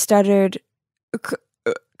he stuttered,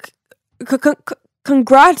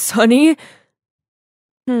 "Congrats, honey."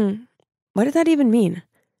 What did that even mean?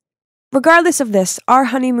 Regardless of this, our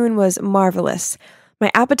honeymoon was marvelous.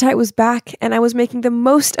 My appetite was back, and I was making the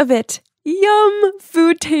most of it. Yum!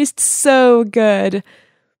 Food tastes so good.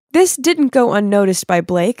 This didn't go unnoticed by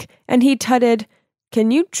Blake, and he tutted,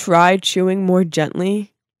 "Can you try chewing more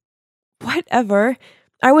gently?" Whatever.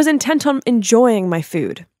 I was intent on enjoying my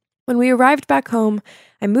food. When we arrived back home,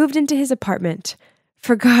 I moved into his apartment.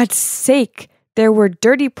 For God's sake, there were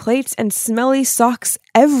dirty plates and smelly socks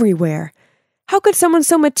everywhere. How could someone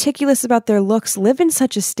so meticulous about their looks live in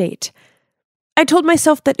such a state? I told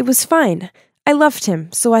myself that it was fine. I loved him,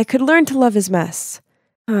 so I could learn to love his mess.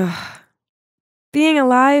 Being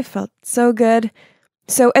alive felt so good.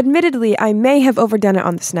 So admittedly, I may have overdone it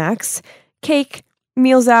on the snacks. Cake,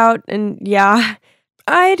 meals out, and yeah,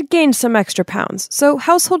 I'd gained some extra pounds, so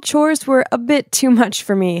household chores were a bit too much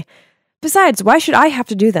for me. Besides, why should I have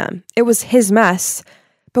to do them? It was his mess.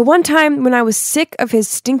 But one time, when I was sick of his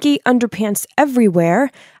stinky underpants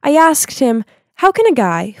everywhere, I asked him, how can a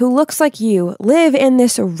guy who looks like you live in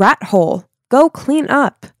this rat hole? Go clean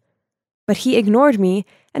up. But he ignored me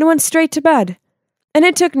and went straight to bed. And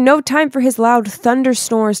it took no time for his loud thunder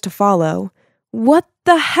snores to follow. What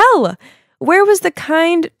the hell? Where was the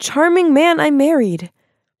kind, charming man I married?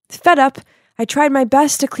 Fed up, I tried my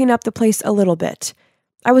best to clean up the place a little bit.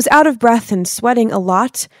 I was out of breath and sweating a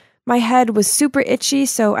lot. My head was super itchy,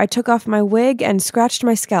 so I took off my wig and scratched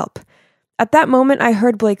my scalp. At that moment, I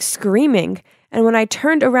heard Blake screaming, and when I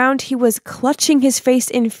turned around, he was clutching his face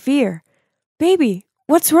in fear. Baby,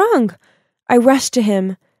 what's wrong? I rushed to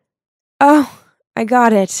him. Oh, I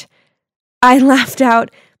got it. I laughed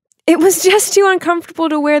out. It was just too uncomfortable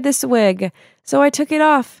to wear this wig, so I took it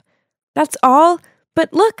off. That's all,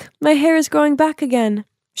 but look, my hair is growing back again.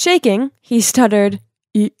 Shaking, he stuttered.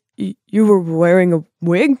 You were wearing a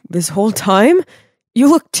wig this whole time? You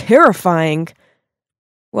look terrifying.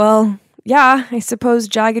 Well, yeah, I suppose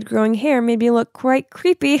jagged growing hair made me look quite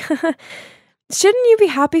creepy. Shouldn't you be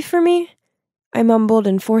happy for me? I mumbled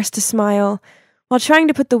and forced a smile, while trying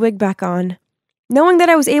to put the wig back on. Knowing that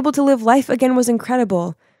I was able to live life again was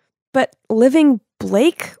incredible. But living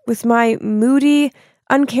Blake with my moody,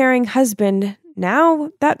 uncaring husband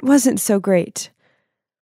now, that wasn't so great.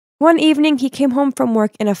 One evening, he came home from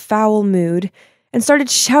work in a foul mood and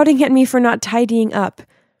started shouting at me for not tidying up.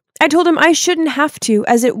 I told him I shouldn't have to,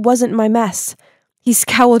 as it wasn't my mess. He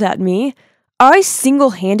scowled at me. I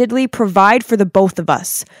single-handedly provide for the both of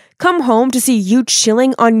us. Come home to see you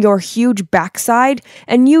chilling on your huge backside,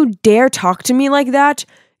 and you dare talk to me like that?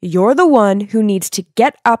 You're the one who needs to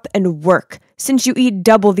get up and work, since you eat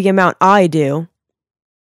double the amount I do.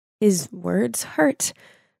 His words hurt.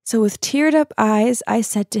 So with teared-up eyes, I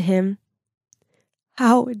said to him,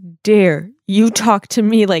 how dare you talk to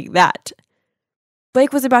me like that?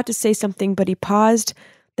 Blake was about to say something, but he paused,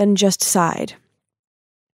 then just sighed.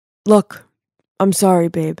 Look, I'm sorry,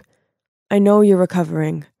 babe. I know you're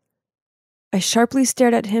recovering. I sharply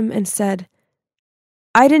stared at him and said,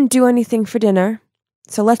 I didn't do anything for dinner,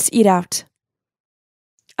 so let's eat out.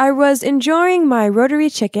 I was enjoying my rotary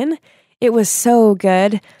chicken. It was so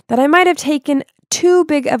good that I might have taken too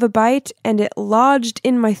big of a bite, and it lodged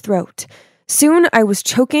in my throat. Soon I was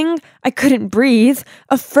choking. I couldn't breathe.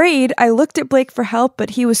 Afraid, I looked at Blake for help,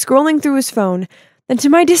 but he was scrolling through his phone. Then to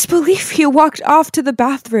my disbelief, he walked off to the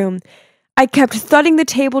bathroom. I kept thudding the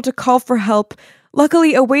table to call for help.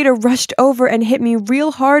 Luckily, a waiter rushed over and hit me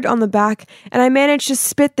real hard on the back, and I managed to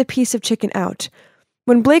spit the piece of chicken out.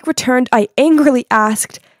 When Blake returned, I angrily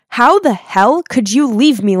asked, how the hell could you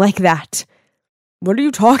leave me like that? What are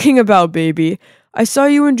you talking about, baby? I saw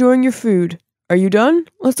you enjoying your food. Are you done?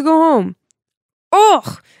 Let's go home.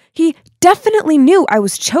 Ugh! He definitely knew I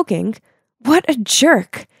was choking. What a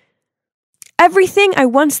jerk. Everything I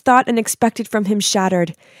once thought and expected from him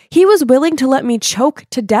shattered. He was willing to let me choke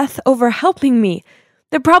to death over helping me.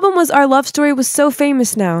 The problem was our love story was so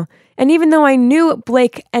famous now, and even though I knew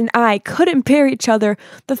Blake and I couldn't bear each other,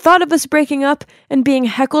 the thought of us breaking up and being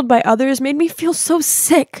heckled by others made me feel so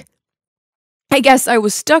sick. I guess I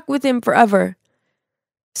was stuck with him forever.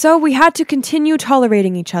 So we had to continue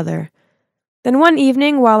tolerating each other. Then one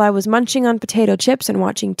evening, while I was munching on potato chips and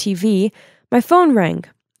watching TV, my phone rang.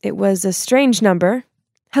 It was a strange number.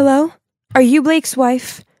 Hello? Are you Blake's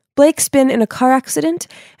wife? Blake's been in a car accident,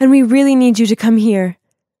 and we really need you to come here.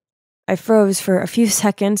 I froze for a few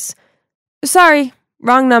seconds. Sorry,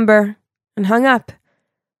 wrong number, and hung up.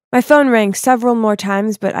 My phone rang several more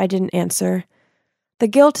times, but I didn't answer. The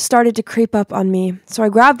guilt started to creep up on me, so I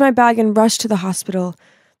grabbed my bag and rushed to the hospital.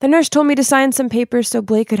 The nurse told me to sign some papers so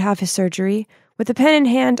Blake could have his surgery. With a pen in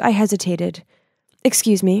hand, I hesitated.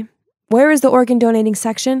 Excuse me, where is the organ donating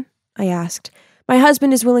section? I asked. My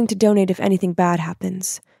husband is willing to donate if anything bad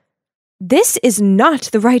happens. This is not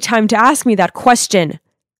the right time to ask me that question,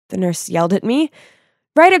 the nurse yelled at me.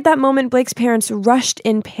 Right at that moment, Blake's parents rushed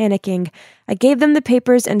in panicking. I gave them the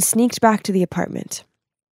papers and sneaked back to the apartment.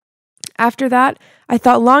 After that, I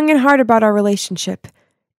thought long and hard about our relationship.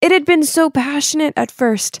 It had been so passionate at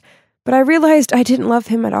first, but I realized I didn't love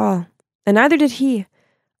him at all, and neither did he.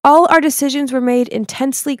 All our decisions were made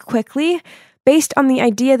intensely quickly, based on the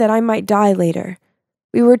idea that I might die later.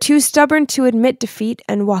 We were too stubborn to admit defeat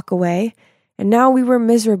and walk away, and now we were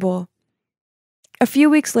miserable. A few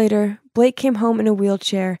weeks later, Blake came home in a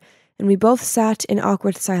wheelchair, and we both sat in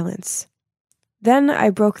awkward silence. Then I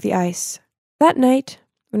broke the ice. That night,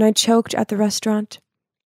 when I choked at the restaurant,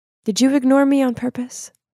 did you ignore me on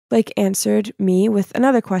purpose? Blake answered me with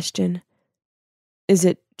another question. Is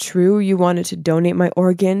it true you wanted to donate my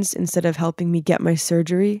organs instead of helping me get my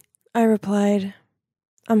surgery? I replied,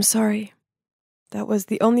 I'm sorry. That was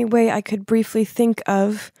the only way I could briefly think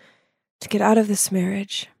of to get out of this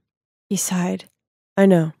marriage. He sighed. I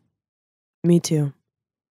know. Me too.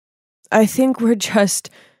 I think we're just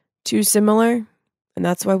too similar, and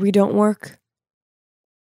that's why we don't work.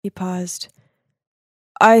 He paused.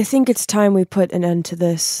 I think it's time we put an end to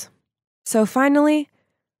this. So finally,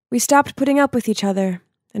 we stopped putting up with each other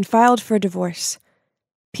and filed for divorce.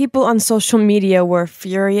 People on social media were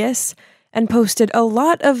furious and posted a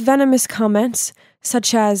lot of venomous comments,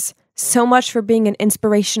 such as, so much for being an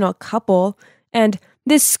inspirational couple, and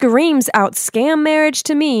this screams out scam marriage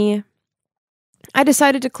to me. I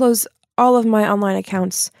decided to close all of my online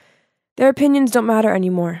accounts. Their opinions don't matter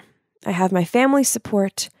anymore. I have my family's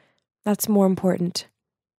support. That's more important.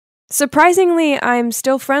 Surprisingly, I'm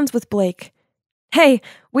still friends with Blake. Hey,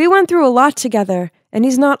 we went through a lot together, and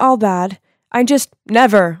he's not all bad. I just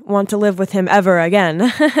never want to live with him ever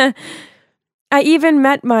again. I even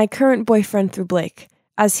met my current boyfriend through Blake,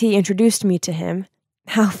 as he introduced me to him.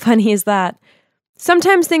 How funny is that?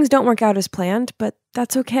 Sometimes things don't work out as planned, but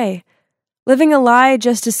that's okay. Living a lie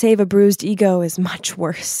just to save a bruised ego is much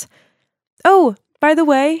worse. Oh, by the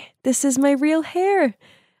way, this is my real hair.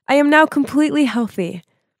 I am now completely healthy.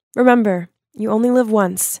 Remember, you only live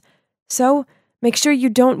once. So, make sure you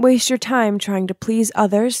don't waste your time trying to please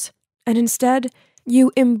others, and instead,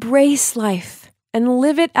 you embrace life and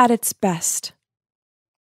live it at its best.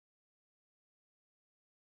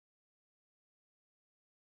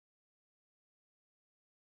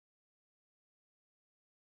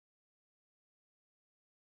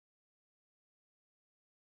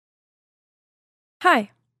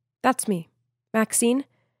 Hi, that's me, Maxine,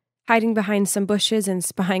 hiding behind some bushes and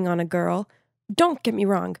spying on a girl. Don't get me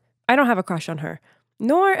wrong, I don't have a crush on her,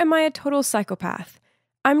 nor am I a total psychopath.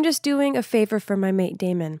 I'm just doing a favor for my mate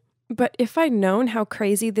Damon. But if I'd known how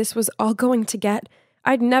crazy this was all going to get,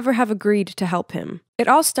 I'd never have agreed to help him. It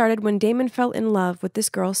all started when Damon fell in love with this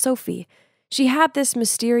girl, Sophie. She had this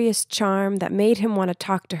mysterious charm that made him want to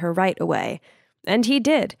talk to her right away. And he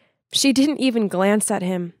did. She didn't even glance at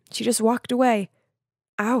him. She just walked away.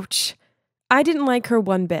 Ouch. I didn't like her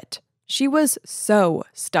one bit. She was so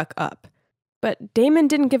stuck up. But Damon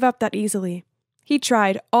didn't give up that easily. He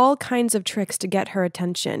tried all kinds of tricks to get her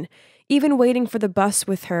attention, even waiting for the bus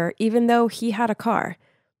with her, even though he had a car.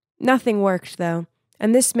 Nothing worked, though,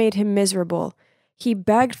 and this made him miserable. He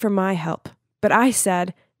begged for my help, but I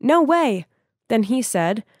said, no way. Then he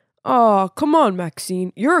said, "Aw, come on,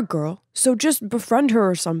 Maxine, you're a girl, so just befriend her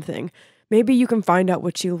or something. Maybe you can find out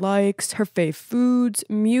what she likes, her fave foods,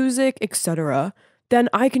 music, etc. Then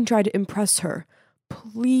I can try to impress her.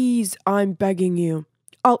 Please, I'm begging you.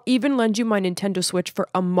 I'll even lend you my Nintendo Switch for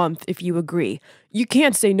a month if you agree. You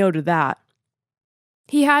can't say no to that."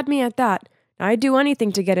 He had me at that. I'd do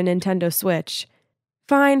anything to get a Nintendo Switch.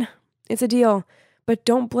 Fine, it's a deal, but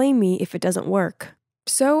don't blame me if it doesn't work.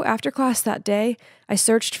 So after class that day, I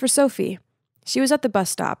searched for Sophie. She was at the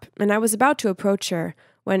bus stop, and I was about to approach her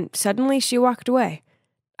when suddenly she walked away.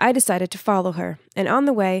 I decided to follow her, and on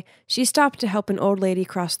the way, she stopped to help an old lady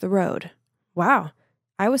cross the road. Wow,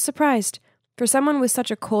 I was surprised. For someone with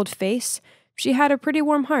such a cold face, she had a pretty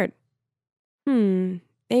warm heart.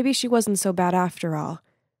 Maybe she wasn't so bad after all.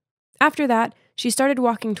 After that, she started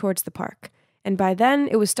walking towards the park, and by then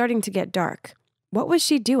it was starting to get dark. What was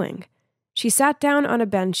she doing? She sat down on a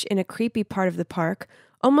bench in a creepy part of the park,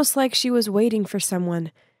 almost like she was waiting for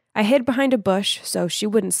someone. I hid behind a bush so she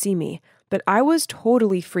wouldn't see me, but I was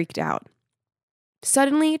totally freaked out.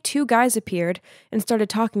 Suddenly, 2 guys appeared and started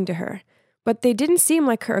talking to her, but they didn't seem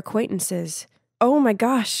like her acquaintances. Oh my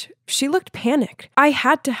gosh, she looked panicked. I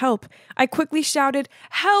had to help. I quickly shouted,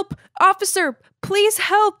 "Help! Officer, please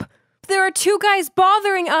help! There are 2 guys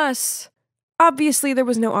bothering us!" Obviously, there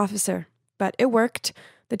was no officer, but it worked.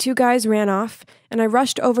 The 2 guys ran off, and I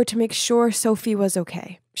rushed over to make sure Sophie was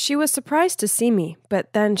okay. She was surprised to see me,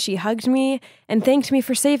 but then she hugged me and thanked me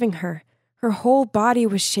for saving her. Her whole body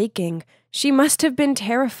was shaking. She must have been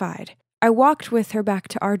terrified. I walked with her back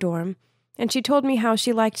to our dorm, and she told me how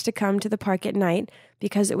she liked to come to the park at night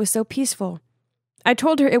because it was so peaceful. I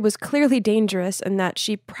told her it was clearly dangerous and that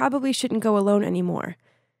she probably shouldn't go alone anymore.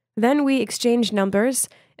 Then we exchanged numbers,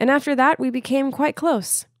 and after that we became quite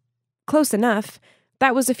close. Close enough.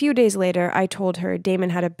 That was a few days later. I told her Damon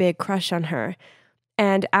had a big crush on her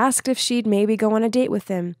and asked if she'd maybe go on a date with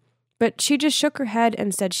him, but she just shook her head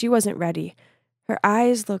and said she wasn't ready. Her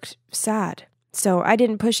eyes looked sad, so I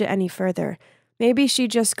didn't push it any further. Maybe she'd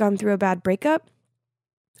just gone through a bad breakup?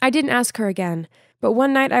 I didn't ask her again, but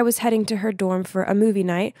one night I was heading to her dorm for a movie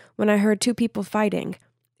night when I heard 2 people fighting.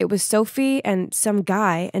 It was Sophie and some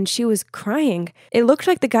guy, and she was crying. It looked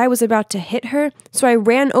like the guy was about to hit her, so I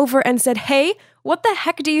ran over and said, "Hey, what the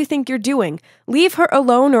heck do you think you're doing? Leave her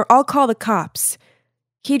alone or I'll call the cops."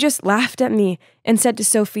 He just laughed at me and said to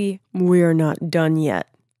Sophie, "We're not done yet."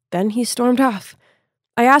 Then he stormed off.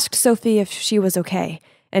 I asked Sophie if she was okay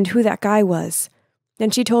and who that guy was. Then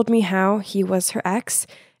she told me how he was her ex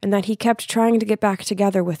and that he kept trying to get back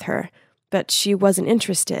together with her, but she wasn't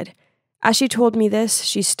interested. As she told me this,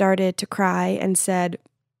 she started to cry and said,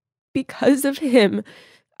 "Because of him,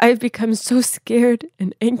 I've become so scared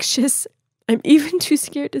and anxious. I'm even too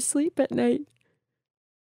scared to sleep at night."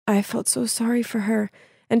 I felt so sorry for her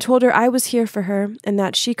and told her I was here for her and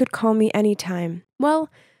that she could call me anytime.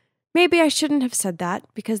 Well, maybe I shouldn't have said that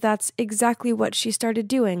because that's exactly what she started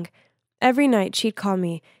doing. Every night she'd call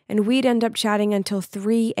me and we'd end up chatting until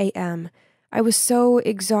 3 a.m. I was so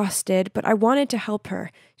exhausted, but I wanted to help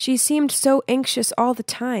her. She seemed so anxious all the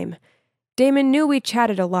time. Damon knew we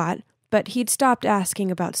chatted a lot, but he'd stopped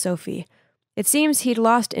asking about Sophie. It seems he'd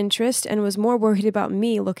lost interest and was more worried about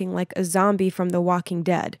me looking like a zombie from The Walking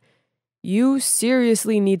Dead. "You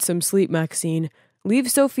seriously need some sleep, Maxine.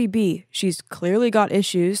 Leave Sophie be. She's clearly got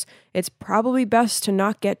issues. It's probably best to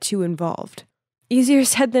not get too involved." Easier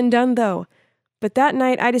said than done, though. But that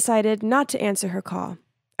night I decided not to answer her call.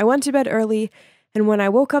 I went to bed early, and when I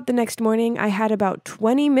woke up the next morning, I had about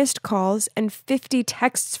 20 missed calls and 50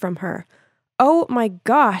 texts from her. Oh my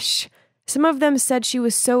gosh! Some of them said she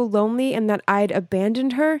was so lonely and that I'd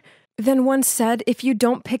abandoned her. Then one said, "If you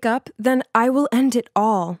don't pick up, then I will end it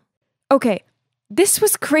all." Okay, this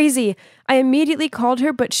was crazy. I immediately called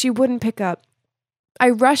her, but she wouldn't pick up. I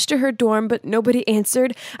rushed to her dorm, but nobody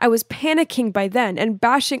answered. I was panicking by then and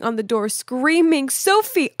bashing on the door, screaming,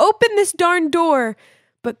 "Sophie, open this darn door!"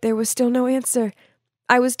 But there was still no answer.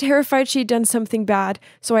 I was terrified she'd done something bad,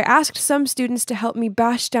 so I asked some students to help me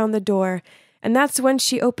bash down the door, and that's when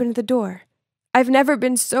she opened the door. I've never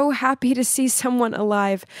been so happy to see someone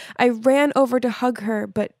alive. I ran over to hug her,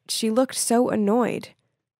 but she looked so annoyed.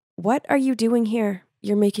 "What are you doing here?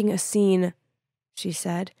 You're making a scene," she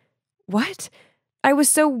said. "What? I was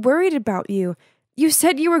so worried about you. You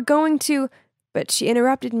said you were going to..." But she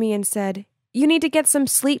interrupted me and said, "You need to get some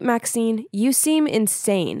sleep, Maxine. You seem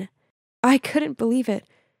insane." I couldn't believe it.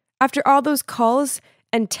 After all those calls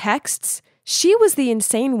and texts, she was the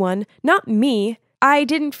insane one, not me. I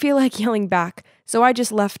didn't feel like yelling back, so I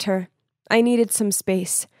just left her. I needed some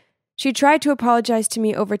space. She tried to apologize to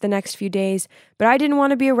me over the next few days, but I didn't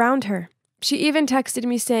want to be around her. She even texted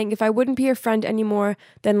me saying if I wouldn't be her friend anymore,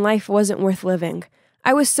 then life wasn't worth living.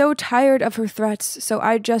 I was so tired of her threats, so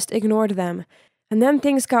I just ignored them. And then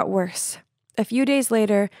things got worse. A few days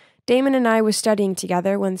later, Damon and I were studying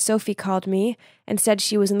together when Sophie called me and said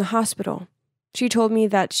she was in the hospital. She told me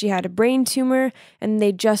that she had a brain tumor and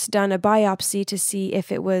they'd just done a biopsy to see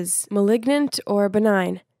if it was malignant or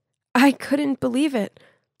benign. I couldn't believe it.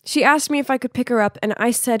 She asked me if I could pick her up, and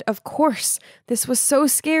I said, of course. This was so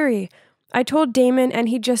scary. I told Damon, and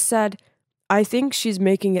he just said, "I think she's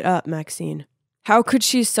making it up, Maxine. How could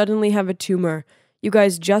she suddenly have a tumor? You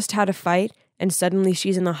guys just had a fight, and suddenly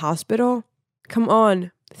she's in the hospital? Come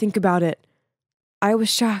on, think about it." I was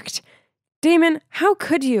shocked. "Damon, how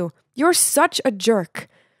could you? You're such a jerk."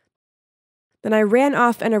 Then I ran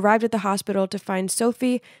off and arrived at the hospital to find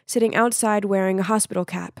Sophie sitting outside wearing a hospital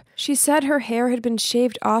cap. She said her hair had been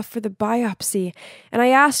shaved off for the biopsy, and I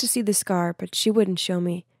asked to see the scar, but she wouldn't show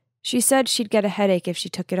me. She said she'd get a headache if she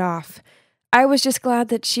took it off. I was just glad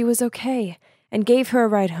that she was okay and gave her a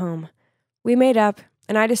ride home. We made up,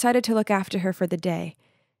 and I decided to look after her for the day.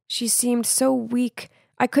 She seemed so weak.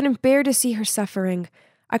 I couldn't bear to see her suffering.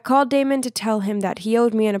 I called Damon to tell him that he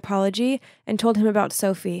owed me an apology and told him about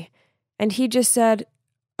Sophie. And he just said,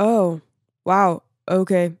 "Oh, wow,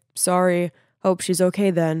 okay, sorry, hope she's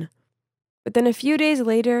okay then." But then a few days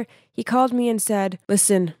later, he called me and said,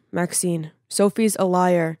 "Listen, Maxine, Sophie's a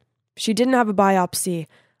liar. She didn't have a biopsy.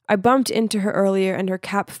 I bumped into her earlier and her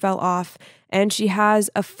cap fell off, and she has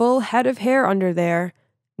a full head of hair under there.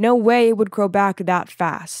 No way it would grow back that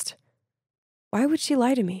fast." Why would she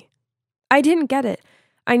lie to me? I didn't get it.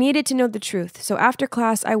 I needed to know the truth, so after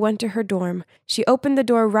class I went to her dorm. She opened the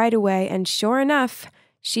door right away, and sure enough,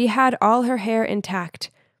 she had all her hair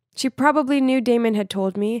intact. She probably knew Damon had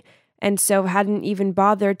told me, and so hadn't even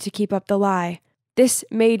bothered to keep up the lie. This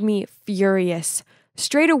made me furious.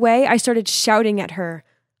 Straight away, I started shouting at her.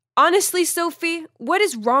 "Honestly, Sophie, what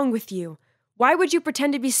is wrong with you? Why would you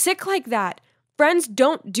pretend to be sick like that? Friends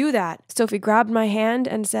don't do that." Sophie grabbed my hand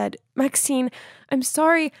and said, "Maxine, I'm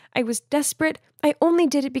sorry. I was desperate. I only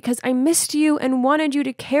did it because I missed you and wanted you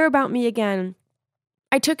to care about me again.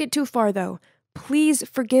 I took it too far, though. Please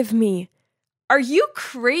forgive me." "Are you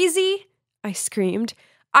crazy?" I screamed.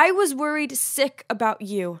 "I was worried sick about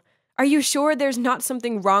you. Are you sure there's not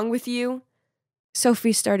something wrong with you?"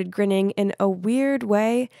 Sophie started grinning in a weird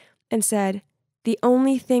way and said, "The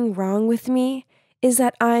only thing wrong with me is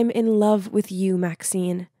that I'm in love with you,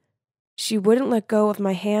 Maxine." She wouldn't let go of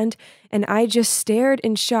my hand, and I just stared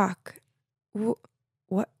in shock.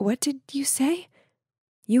 What did you say?"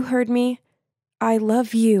 "You heard me. I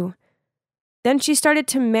love you." Then she started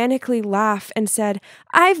to manically laugh and said,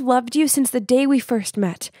 "I've loved you since the day we first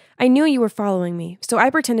met. I knew you were following me, so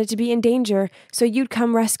I pretended to be in danger so you'd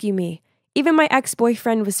come rescue me. Even my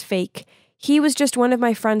ex-boyfriend was fake. He was just one of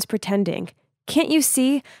my friends pretending. Can't you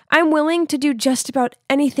see? I'm willing to do just about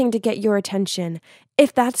anything to get your attention.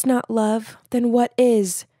 If that's not love, then what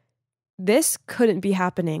is?" This couldn't be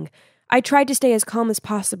happening. I tried to stay as calm as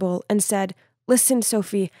possible and said, "Listen,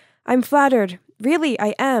 Sophie, I'm flattered. Really,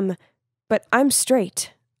 I am. But I'm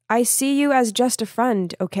straight. I see you as just a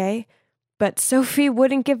friend, okay?" But Sophie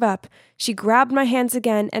wouldn't give up. She grabbed my hands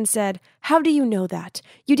again and said, "How do you know that?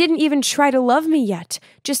 You didn't even try to love me yet.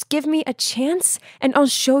 Just give me a chance and I'll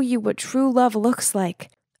show you what true love looks like."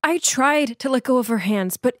 I tried to let go of her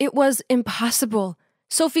hands, but it was impossible.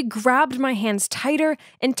 Sophie grabbed my hands tighter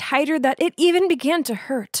and tighter that it even began to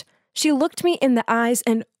hurt. She looked me in the eyes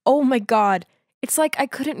and, oh my God, it's like I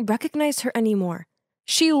couldn't recognize her anymore.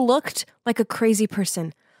 She looked like a crazy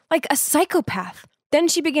person, like a psychopath. Then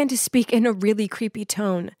she began to speak in a really creepy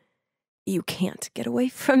tone. "You can't get away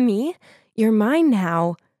from me. You're mine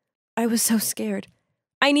now." I was so scared.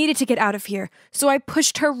 I needed to get out of here, so I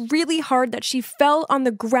pushed her really hard that she fell on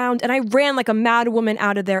the ground, and I ran like a mad woman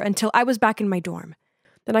out of there until I was back in my dorm.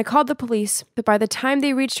 Then I called the police, but by the time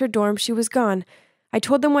they reached her dorm, she was gone. I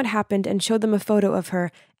told them what happened and showed them a photo of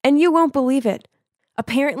her, and you won't believe it.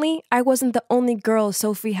 Apparently, I wasn't the only girl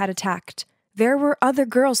Sophie had attacked. There were other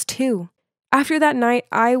girls too. After that night,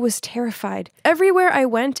 I was terrified. Everywhere I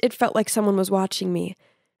went, it felt like someone was watching me.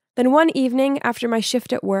 Then one evening, after my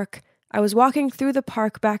shift at work, I was walking through the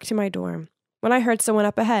park back to my dorm when I heard someone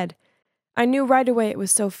up ahead. I knew right away it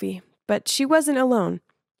was Sophie, but she wasn't alone.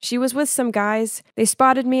 She was with some guys. They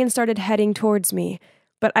spotted me and started heading towards me,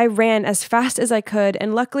 but I ran as fast as I could,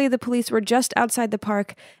 and luckily the police were just outside the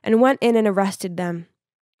park and went in and arrested them.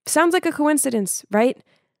 Sounds like a coincidence, right?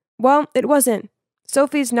 Well, it wasn't.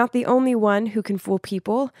 Sophie's not the only one who can fool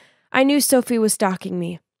people. I knew Sophie was stalking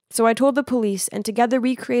me, so I told the police, and together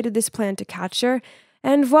we created this plan to catch her,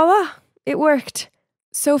 and voila, it worked.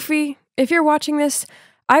 Sophie, if you're watching this,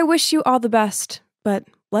 I wish you all the best, but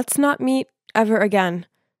let's not meet ever again.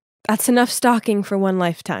 That's enough stalking for one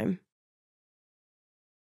lifetime.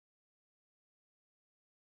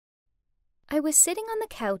 I was sitting on the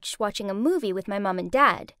couch watching a movie with my mom and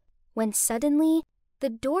dad, when suddenly the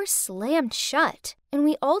door slammed shut, and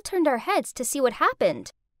we all turned our heads to see what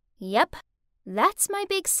happened. Yep, that's my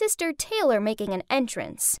big sister Taylor making an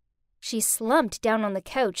entrance. She slumped down on the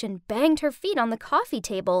couch and banged her feet on the coffee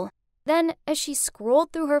table. Then, as she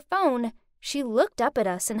scrolled through her phone, she looked up at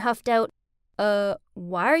us and huffed out,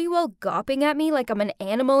 why are you all gawping at me like I'm an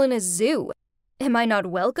animal in a zoo? Am I not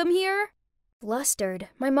welcome here?" Flustered,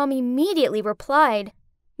 my mom immediately replied,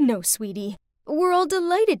 "No, sweetie, we're all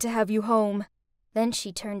delighted to have you home." Then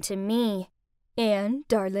she turned to me. "Anne,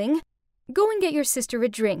 darling, go and get your sister a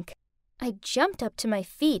drink." I jumped up to my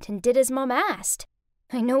feet and did as Mom asked.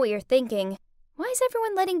 I know what you're thinking. Why is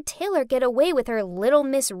everyone letting Taylor get away with her Little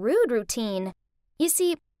Miss Rude routine? You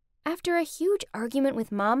see, after a huge argument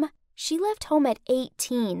with Mom, she left home at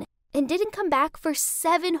 18 and didn't come back for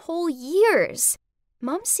 7 whole years.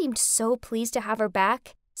 Mom seemed so pleased to have her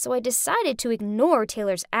back, so I decided to ignore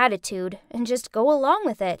Taylor's attitude and just go along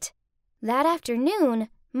with it. That afternoon,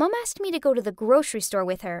 Mom asked me to go to the grocery store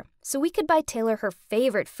with her so we could buy Taylor her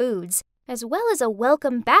favorite foods, as well as a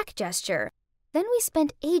welcome back gesture. Then we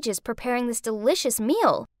spent ages preparing this delicious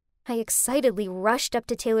meal. I excitedly rushed up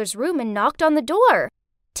to Taylor's room and knocked on the door.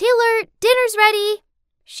 "Taylor, dinner's ready!"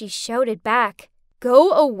 She shouted back,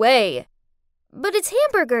 "Go away!" "But it's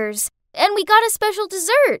hamburgers, and we got a special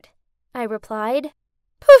dessert," I replied.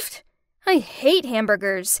 "Poof! I hate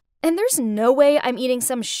hamburgers, and there's no way I'm eating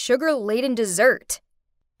some sugar-laden dessert."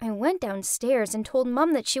 I went downstairs and told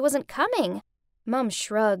Mom that she wasn't coming. Mom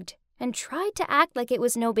shrugged and tried to act like it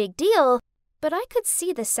was no big deal, but I could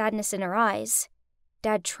see the sadness in her eyes.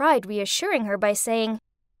 Dad tried reassuring her by saying,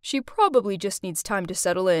 "She probably just needs time to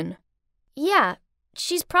settle in." "Yeah,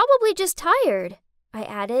 she's probably just tired," I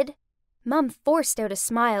added. Mom forced out a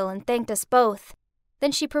smile and thanked us both.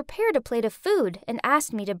 Then she prepared a plate of food and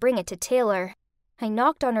asked me to bring it to Taylor. I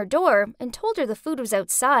knocked on her door and told her the food was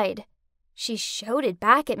outside. She shouted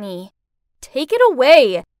back at me, Take it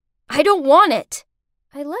away! I don't want it!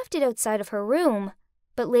 I left it outside of her room,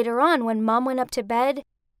 but later on when Mom went up to bed,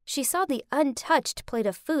 she saw the untouched plate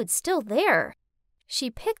of food still there. She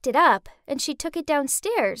picked it up and she took it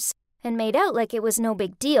downstairs and made out like it was no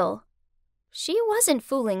big deal. She wasn't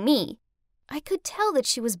fooling me. I could tell that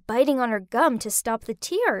she was biting on her gum to stop the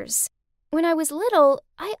tears. When I was little,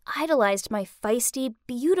 I idolized my feisty,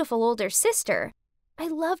 beautiful older sister. I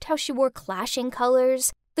loved how she wore clashing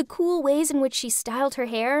colors, the cool ways in which she styled her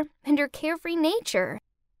hair, and her carefree nature.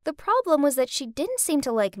 The problem was that she didn't seem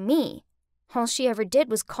to like me. All she ever did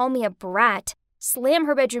was call me a brat, slam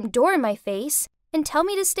her bedroom door in my face, and tell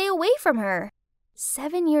me to stay away from her.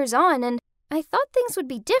 7 years on, and I thought things would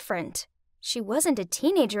be different. She wasn't a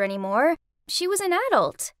teenager anymore. She was an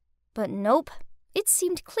adult. But nope. It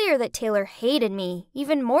seemed clear that Taylor hated me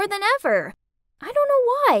even more than ever. I don't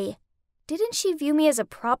know why. Didn't she view me as a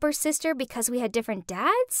proper sister because we had different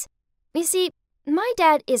dads? You see, my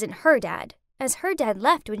dad isn't her dad, as her dad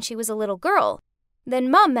left when she was a little girl.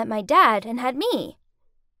 Then Mom met my dad and had me.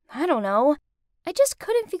 I don't know. I just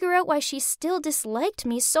couldn't figure out why she still disliked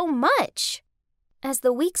me so much. As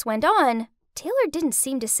the weeks went on, Taylor didn't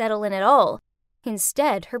seem to settle in at all.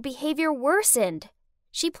 Instead, her behavior worsened.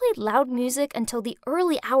 She played loud music until the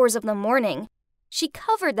early hours of the morning. She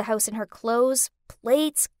covered the house in her clothes,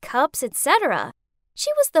 plates, cups, etc.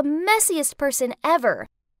 She was the messiest person ever,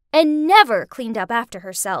 and never cleaned up after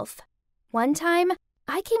herself. One time,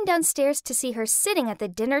 I came downstairs to see her sitting at the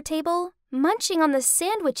dinner table, munching on the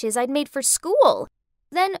sandwiches I'd made for school.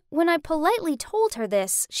 Then, when I politely told her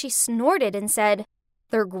this, she snorted and said,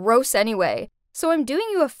 "They're gross anyway, so I'm doing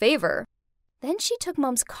you a favor." Then she took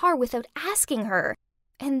Mom's car without asking her,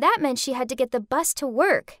 and that meant she had to get the bus to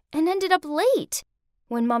work and ended up late.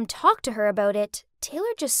 When Mom talked to her about it,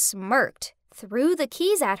 Taylor just smirked, threw the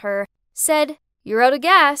keys at her, said, "You're out of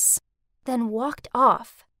gas," then walked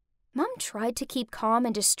off. Mom tried to keep calm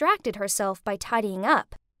and distracted herself by tidying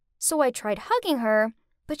up. So I tried hugging her,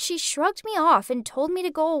 but she shrugged me off and told me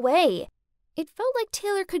to go away. It felt like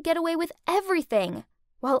Taylor could get away with everything,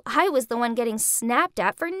 while I was the one getting snapped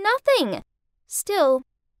at for nothing. Still,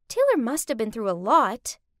 Taylor must have been through a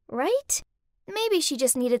lot, right? Maybe she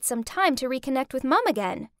just needed some time to reconnect with Mom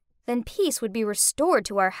again. Then peace would be restored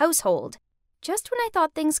to our household. Just when I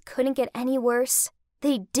thought things couldn't get any worse,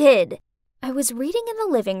 they did. I was reading in the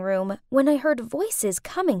living room when I heard voices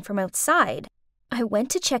coming from outside. I went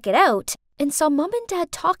to check it out and saw Mom and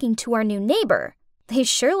Dad talking to our new neighbor. They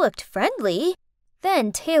sure looked friendly.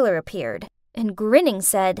 Then Taylor appeared and grinning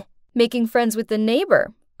said, "Making friends with the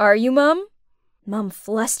neighbor, are you, Mom?" Mom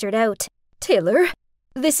flustered out, "Taylor,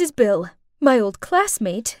 this is Bill, my old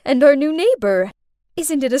classmate and our new neighbor.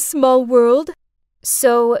 Isn't it a small world?"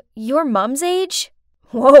 "So, you're Mom's age?"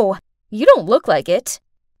 "Whoa, you don't look like it."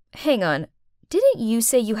 "Hang on, didn't you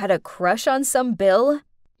say you had a crush on some Bill?"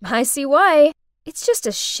 "I see why. It's just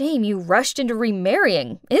a shame you rushed into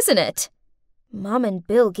remarrying, isn't it?" Mom and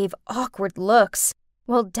Bill gave awkward looks,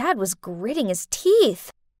 while Dad was gritting his teeth.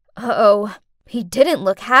 Uh-oh, he didn't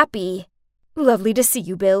look happy. "Lovely to see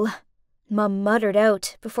you, Bill," Mom muttered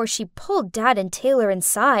out before she pulled Dad and Taylor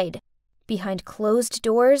inside. Behind closed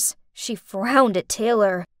doors, she frowned at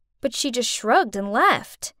Taylor, but she just shrugged and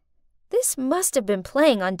left. This must have been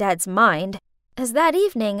playing on Dad's mind, as that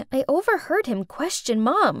evening I overheard him question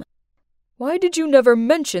Mom. "Why did you never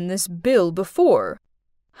mention this Bill before?"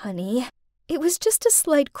 "Honey, it was just a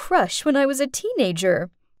slight crush when I was a teenager.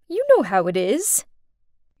 You know how it is."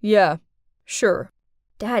 "Yeah, sure."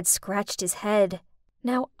 Dad scratched his head.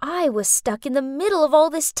 Now I was stuck in the middle of all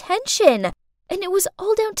this tension, and it was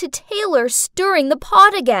all down to Taylor stirring the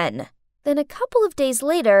pot again. Then a couple of days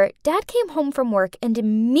later, Dad came home from work and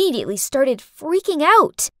immediately started freaking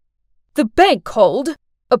out. "The bank called.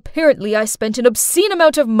 Apparently I spent an obscene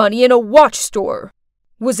amount of money in a watch store.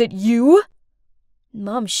 Was it you?"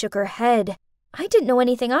 Mom shook her head. I didn't know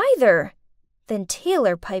anything either. Then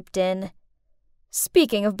Taylor piped in.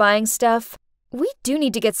 "Speaking of buying stuff, we do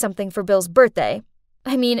need to get something for Bill's birthday.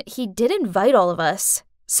 I mean, he did invite all of us,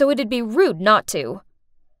 so it'd be rude not to."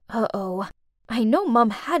 Uh-oh. I know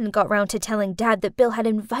Mom hadn't got round to telling Dad that Bill had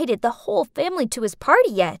invited the whole family to his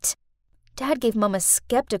party yet. Dad gave Mom a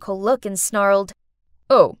skeptical look and snarled,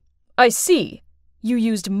 "Oh, I see. You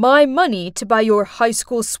used my money to buy your high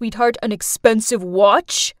school sweetheart an expensive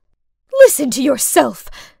watch? Listen to yourself!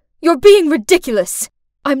 You're being ridiculous!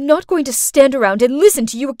 I'm not going to stand around and listen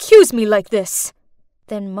to you accuse me like this."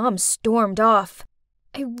 Then Mom stormed off.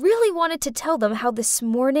 I really wanted to tell them how this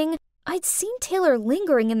morning I'd seen Taylor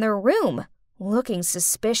lingering in their room, looking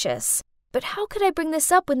suspicious. But how could I bring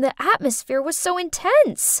this up when the atmosphere was so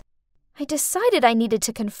intense? I decided I needed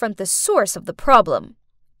to confront the source of the problem,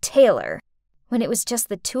 Taylor. When it was just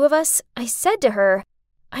the two of us, I said to her,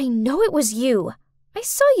 "I know it was you. I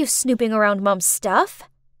saw you snooping around Mom's stuff."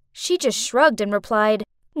 She just shrugged and replied,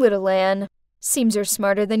 "Little Anne, seems you're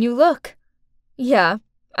smarter than you look." "Yeah,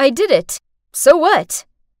 I did it. So what?"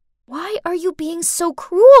 "Why are you being so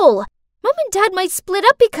cruel? Mom and Dad might split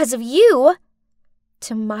up because of you."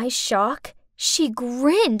 To my shock, she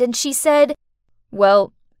grinned and she said,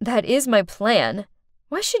 "Well, that is my plan.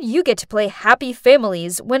 Why should you get to play happy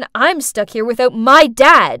families when I'm stuck here without my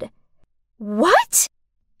dad?" What?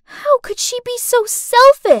 How could she be so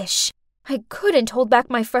selfish? I couldn't hold back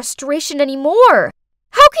my frustration anymore.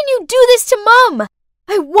 How can you do this to Mom?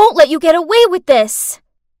 I won't let you get away with this.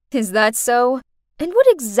 Is that so? And what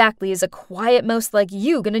exactly is a quiet mouse like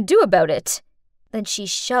you gonna do about it? Then she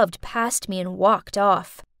shoved past me and walked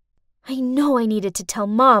off. I know I needed to tell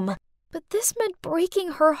Mom, but this meant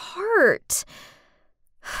breaking her heart.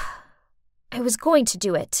 I was going to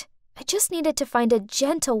do it. I just needed to find a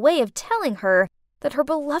gentle way of telling her that her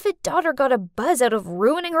beloved daughter got a buzz out of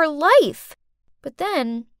ruining her life. But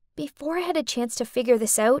then, before I had a chance to figure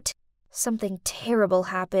this out, something terrible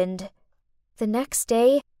happened. The next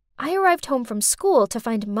day, I arrived home from school to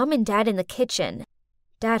find Mom and Dad in the kitchen.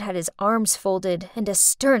 Dad had his arms folded and a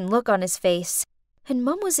stern look on his face, and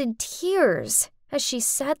Mom was in tears as she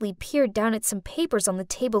sadly peered down at some papers on the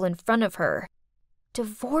table in front of her.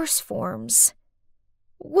 Divorce forms.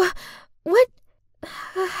 What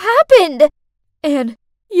happened? Anne,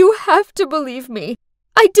 you have to believe me.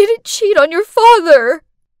 I didn't cheat on your father.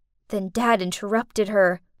 Then Dad interrupted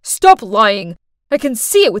her. Stop lying. I can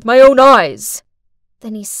see it with my own eyes.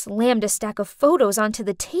 Then he slammed a stack of photos onto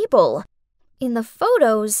the table. In the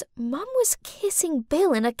photos, Mom was kissing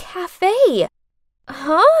Bill in a cafe.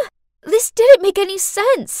 Huh? This didn't make any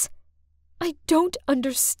sense. I don't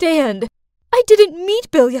understand. I didn't meet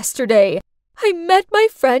Bill yesterday. I met my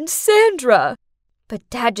friend Sandra. But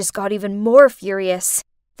Dad just got even more furious.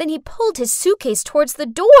 Then he pulled his suitcase towards the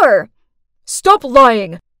door. Stop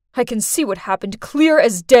lying. I can see what happened clear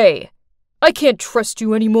as day. I can't trust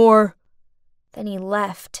you anymore. Then he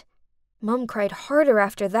left. Mom cried harder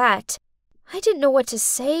after that. I didn't know what to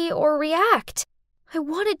say or react. I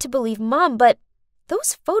wanted to believe Mom, but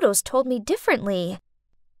those photos told me differently.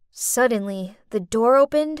 Suddenly, the door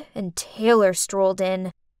opened and Taylor strolled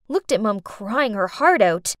in, looked at Mom crying her heart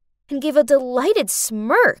out, and gave a delighted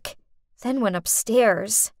smirk, then went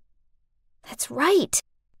upstairs. That's right,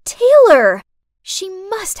 Taylor! She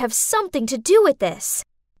must have something to do with this.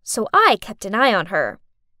 So I kept an eye on her.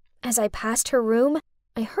 As I passed her room,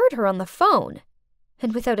 I heard her on the phone.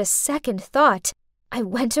 And without a second thought, I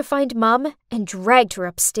went to find Mom and dragged her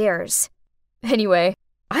upstairs. Anyway,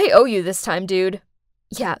 I owe you this time, dude.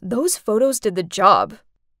 Yeah, those photos did the job.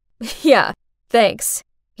 Yeah, thanks.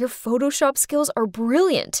 Your Photoshop skills are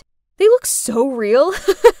brilliant. They look so real.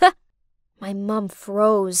 My mom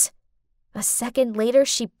froze. A second later,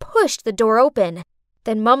 she pushed the door open.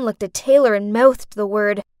 Then Mom looked at Taylor and mouthed the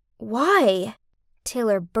word, "Why?"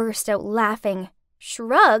 Taylor burst out laughing,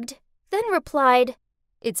 shrugged, then replied,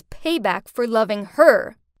 "It's payback for loving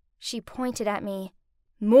her." She pointed at me.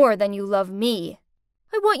 "More than you love me.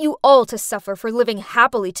 I want you all to suffer for living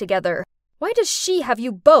happily together. Why does she have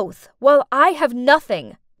you both, while I have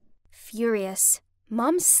nothing?" Furious,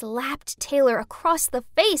 Mom slapped Taylor across the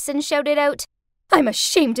face and shouted out, "I'm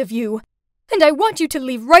ashamed of you, and I want you to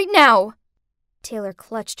leave right now." Taylor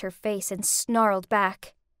clutched her face and snarled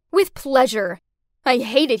back, "With pleasure. I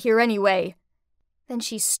hate it here anyway." Then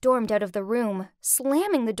she stormed out of the room,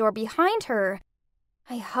 slamming the door behind her.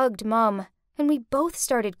 I hugged Mom, and we both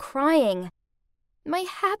started crying. My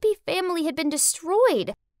happy family had been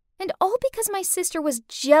destroyed, and all because my sister was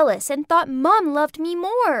jealous and thought Mom loved me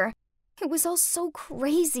more. It was all so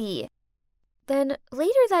crazy. Then,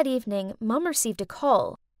 later that evening, Mom received a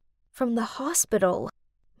call from the hospital.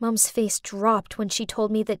 Mom's face dropped when she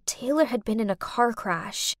told me that Taylor had been in a car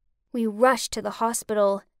crash. We rushed to the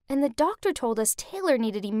hospital, and the doctor told us Taylor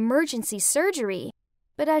needed emergency surgery.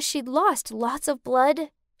 But as she'd lost lots of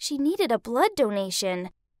blood, she needed a blood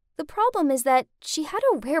donation. The problem is that she had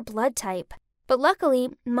a rare blood type, but luckily,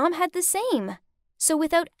 Mom had the same. So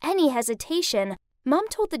without any hesitation, Mom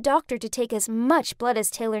told the doctor to take as much blood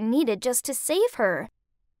as Taylor needed just to save her.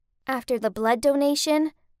 After the blood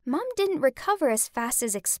donation, Mom didn't recover as fast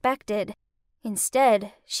as expected.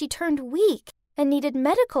 Instead, she turned weak and needed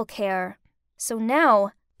medical care. So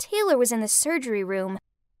now, Taylor was in the surgery room,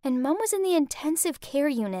 and Mom was in the intensive care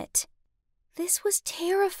unit. This was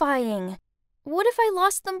terrifying. What if I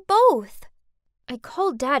lost them both? I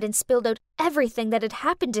called Dad and spilled out everything that had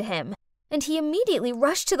happened to him, and he immediately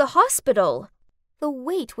rushed to the hospital. The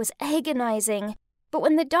wait was agonizing, but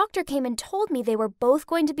when the doctor came and told me they were both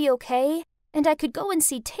going to be okay, and I could go and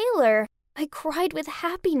see Taylor, I cried with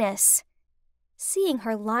happiness. Seeing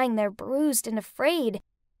her lying there bruised and afraid,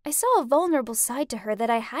 I saw a vulnerable side to her that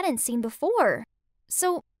I hadn't seen before.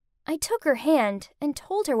 So I took her hand and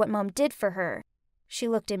told her what Mom did for her. She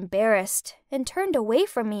looked embarrassed and turned away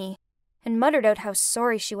from me and muttered out how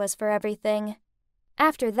sorry she was for everything.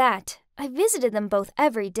 After that, I visited them both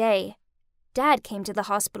every day. Dad came to the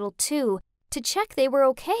hospital too to check they were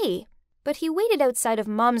okay, but he waited outside of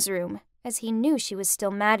Mom's room as he knew she was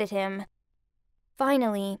still mad at him.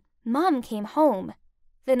 Finally, Mom came home.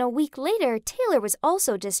 Then a week later, Taylor was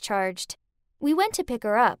also discharged. We went to pick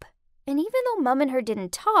her up, and even though Mom and her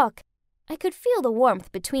didn't talk, I could feel the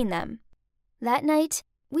warmth between them. That night,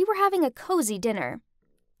 we were having a cozy dinner.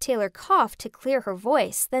 Taylor coughed to clear her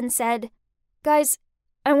voice, then said, "Guys,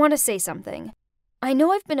 I want to say something. I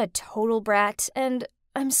know I've been a total brat, and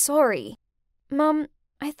I'm sorry. Mom,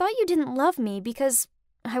 I thought you didn't love me because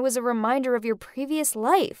I was a reminder of your previous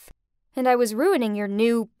life, and I was ruining your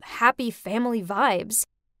new, happy family vibes.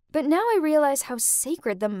 But now I realize how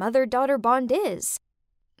sacred the mother-daughter bond is.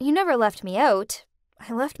 You never left me out.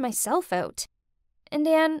 I left myself out. And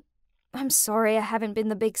Anne, I'm sorry I haven't been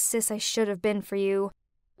the big sis I should have been for you.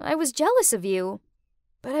 I was jealous of you,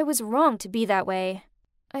 but I was wrong to be that way.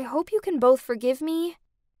 I hope you can both forgive me."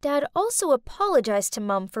 Dad also apologized to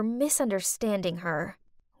Mom for misunderstanding her.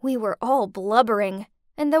 We were all blubbering,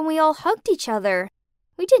 and then we all hugged each other.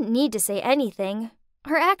 We didn't need to say anything.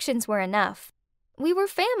 Our actions were enough. We were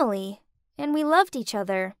family, and we loved each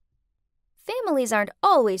other. Families aren't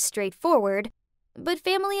always straightforward, but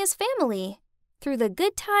family is family, through the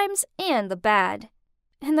good times and the bad.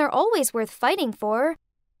 And they're always worth fighting for,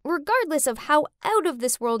 regardless of how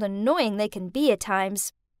out-of-this-world annoying they can be at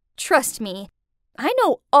times. Trust me, I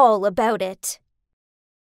know all about it.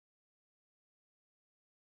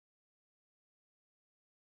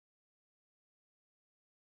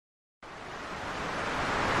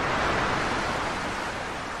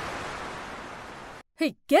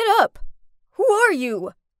 Hey, get up! Who are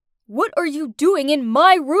you? What are you doing in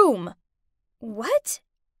my room? What?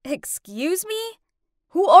 Excuse me?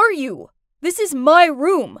 Who are you? This is my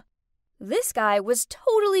room. This guy was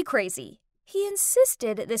totally crazy. He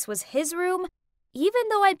insisted this was his room, even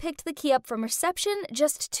though I'd picked the key up from reception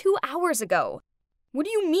just 2 hours ago. What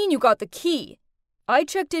do you mean you got the key? I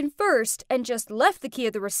checked in first and just left the key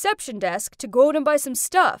at the reception desk to go out and buy some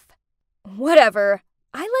stuff. Whatever.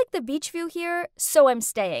 I like the beach view here, so I'm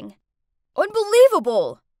staying.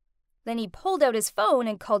 Unbelievable! Then he pulled out his phone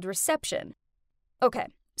and called reception. Okay,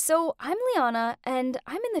 so I'm Liana, and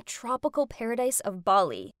I'm in the tropical paradise of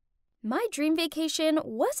Bali. My dream vacation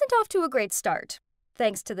wasn't off to a great start,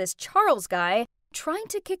 thanks to this Charles guy trying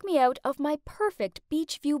to kick me out of my perfect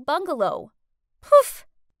beach view bungalow. Poof!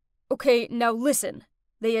 Okay, now listen.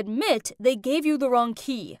 They admit they gave you the wrong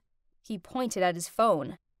key. He pointed at his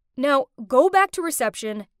phone. Now, go back to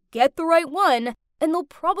reception, get the right one, and they'll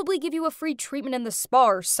probably give you a free treatment in the spa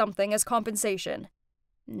or something as compensation.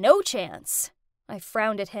 No chance. I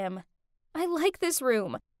frowned at him. I like this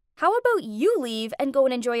room. How about you leave and go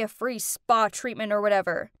and enjoy a free spa treatment or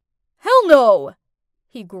whatever? Hell no!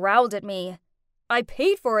 He growled at me. I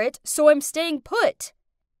paid for it, so I'm staying put.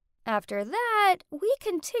 After that, we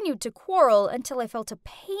continued to quarrel until I felt a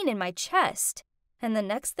pain in my chest. And the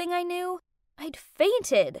next thing I knew, I'd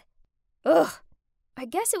fainted. Ugh. I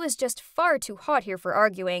guess it was just far too hot here for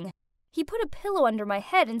arguing. He put a pillow under my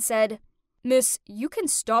head and said, "Miss, you can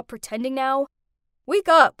stop pretending now. Wake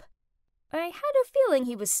up." I had a feeling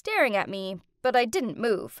he was staring at me, but I didn't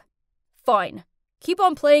move. Fine. Keep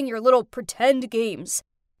on playing your little pretend games.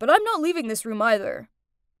 But I'm not leaving this room either.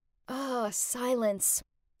 Silence.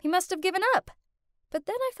 He must have given up. But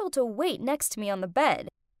then I felt a weight next to me on the bed.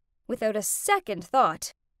 Without a second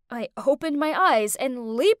thought, I opened my eyes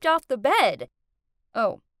and leaped off the bed.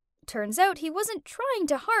 Oh, turns out he wasn't trying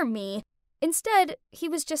to harm me. Instead, he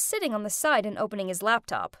was just sitting on the side and opening his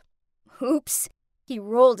laptop. Oops. He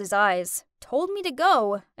rolled his eyes, told me to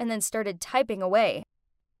go, and then started typing away.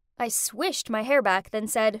 I swished my hair back, then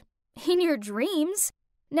said, "In your dreams?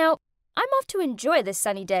 Now, I'm off to enjoy this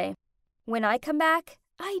sunny day. When I come back,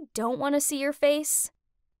 I don't want to see your face."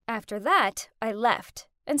 After that, I left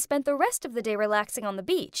and spent the rest of the day relaxing on the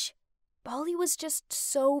beach. Bali was just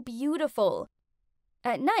so beautiful.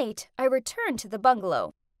 At night, I returned to the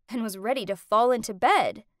bungalow and was ready to fall into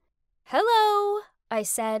bed. "Hello," I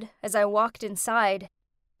said as I walked inside.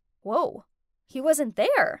 Whoa, he wasn't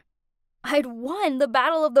there. I'd won the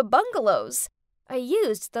Battle of the Bungalows. I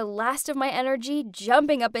used the last of my energy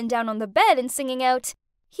jumping up and down on the bed and singing out,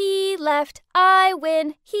 "He left, I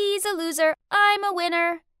win, he's a loser, I'm a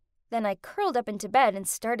winner." Then I curled up into bed and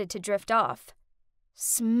started to drift off.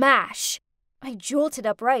 Smash! I jolted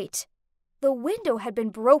upright. The window had been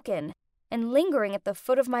broken, and lingering at the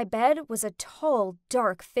foot of my bed was a tall,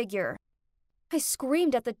 dark figure. I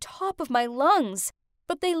screamed at the top of my lungs,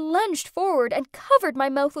 but they lunged forward and covered my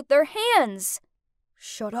mouth with their hands.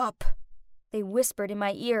 "Shut up," they whispered in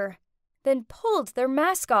my ear, then pulled their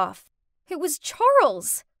mask off. It was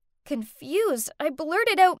Charles. Confused, I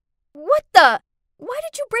blurted out, "What the? Why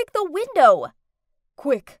did you break the window?"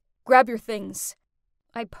 "Quick, grab your things."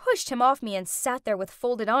 I pushed him off me and sat there with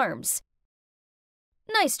folded arms.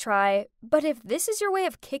 Nice try, but if this is your way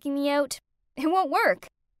of kicking me out, it won't work.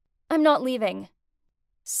 I'm not leaving.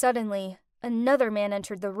 Suddenly, another man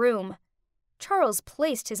entered the room. Charles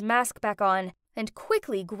placed his mask back on and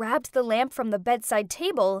quickly grabbed the lamp from the bedside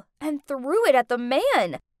table and threw it at the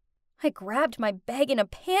man. I grabbed my bag in a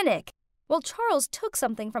panic, while Charles took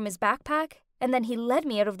something from his backpack and then he led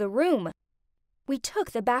me out of the room. We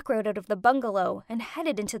took the back road out of the bungalow and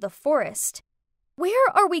headed into the forest. "Where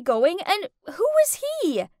are we going, and who is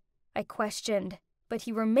he?" I questioned, but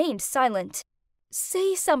he remained silent.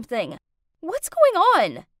 "Say something. What's going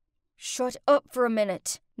on?" "Shut up for a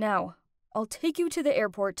minute. Now, I'll take you to the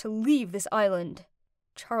airport to leave this island,"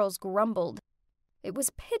 Charles grumbled. It was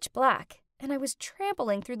pitch black, and I was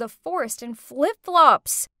trampling through the forest in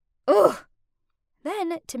flip-flops. Ugh!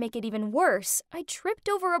 Then, to make it even worse, I tripped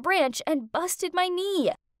over a branch and busted my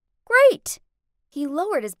knee. "Great!" He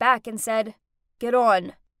lowered his back and said, "Get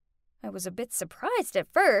on." I was a bit surprised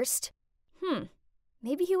at first.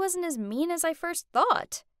 Maybe he wasn't as mean as I first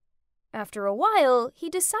thought. After a while, he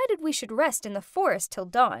decided we should rest in the forest till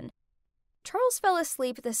dawn. Charles fell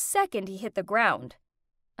asleep the second he hit the ground.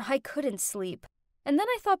 I couldn't sleep, and then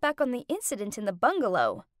I thought back on the incident in the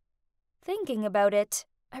bungalow. Thinking about it,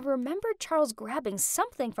 I remembered Charles grabbing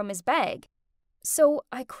something from his bag. So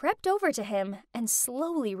I crept over to him and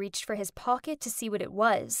slowly reached for his pocket to see what it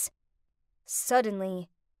was. Suddenly,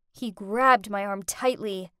 he grabbed my arm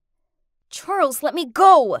tightly. "Charles, let me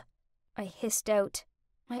go!" I hissed out.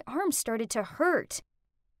 My arm started to hurt.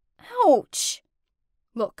 "Ouch!"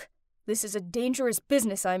 "Look, this is a dangerous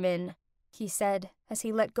business I'm in," he said as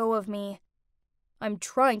he let go of me. "I'm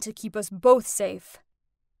trying to keep us both safe."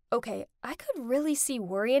 Okay, I could really see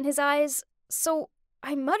worry in his eyes, so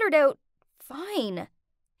I muttered out, "Fine,"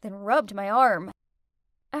 then rubbed my arm.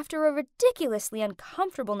 After a ridiculously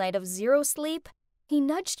uncomfortable night of zero sleep, he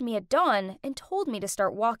nudged me at dawn and told me to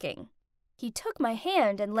start walking. He took my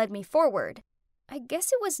hand and led me forward. I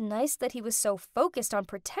guess it was nice that he was so focused on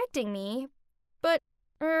protecting me, but,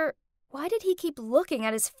 why did he keep looking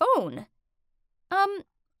at his phone?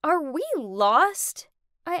 Are we lost?"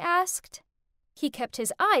 I asked. He kept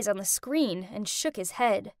his eyes on the screen and shook his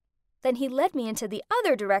head. Then he led me into the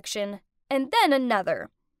other direction, and then another.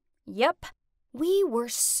 Yep, we were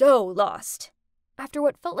so lost. After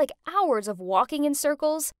what felt like hours of walking in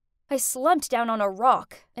circles, I slumped down on a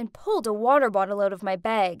rock and pulled a water bottle out of my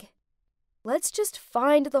bag. "Let's just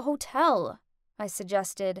find the hotel," I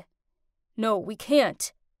suggested. "No, we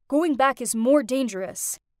can't. Going back is more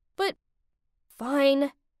dangerous." "But,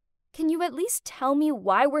 fine. Can you at least tell me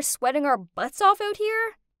why we're sweating our butts off out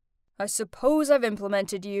here?" "I suppose I've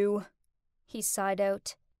implemented you," he sighed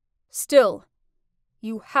out. "Still,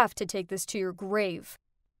 you have to take this to your grave."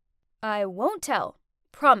 "I won't tell.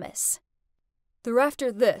 Promise." "They're after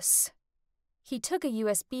this." He took a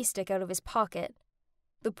USB stick out of his pocket.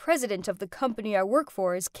 "The president of the company I work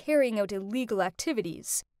for is carrying out illegal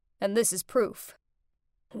activities, and this is proof."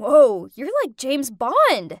 "Whoa, you're like James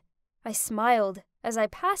Bond!" I smiled as I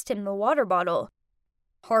passed him the water bottle.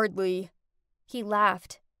 "Hardly." He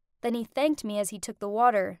laughed. Then he thanked me as he took the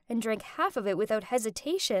water and drank half of it without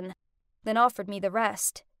hesitation, then offered me the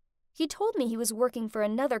rest. He told me he was working for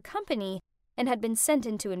another company and had been sent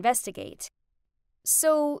in to investigate.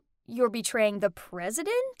 "So, you're betraying the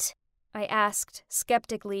president?" I asked,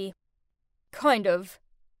 skeptically. "Kind of.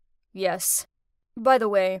 Yes. By the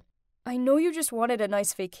way, I know you just wanted a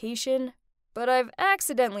nice vacation, but I've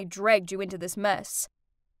accidentally dragged you into this mess.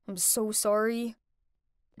 I'm so sorry."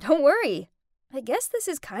 "Don't worry. I guess this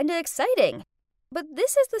is kinda exciting. But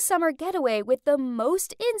this is the summer getaway with the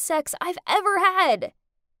most insects I've ever had."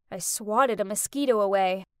 I swatted a mosquito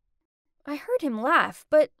away. I heard him laugh,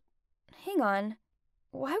 but hang on.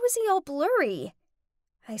 Why was he all blurry?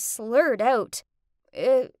 I slurred out,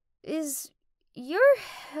 "Is your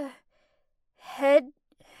head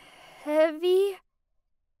heavy?"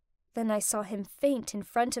 Then I saw him faint in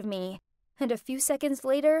front of me, and a few seconds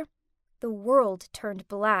later, The world turned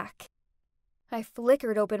black. I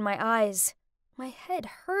flickered open my eyes. My head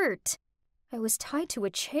hurt. I was tied to a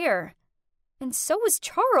chair. And so was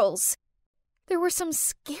Charles. There were some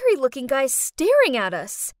scary-looking guys staring at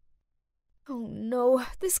us. Oh no,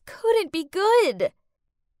 this couldn't be good.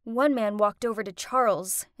 One man walked over to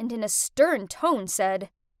Charles and in a stern tone said,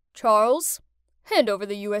 "Charles, hand over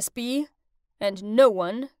the USB, and no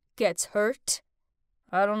one gets hurt."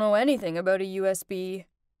 "I don't know anything about a USB,"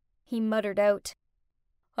 he muttered out.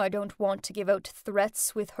 "I don't want to give out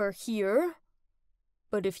threats with her here.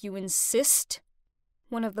 But if you insist..."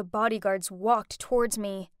 One of the bodyguards walked towards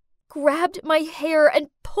me, grabbed my hair, and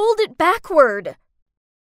pulled it backward.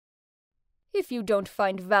 "If you don't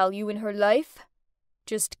find value in her life,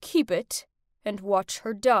 just keep it and watch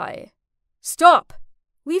her die." "Stop!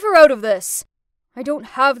 Leave her out of this! I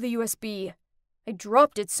don't have the USB. I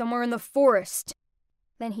dropped it somewhere in the forest."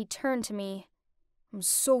 Then he turned to me. "I'm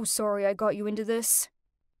so sorry I got you into this."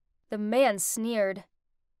 The man sneered.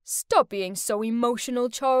 "Stop being so emotional,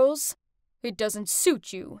 Charles. It doesn't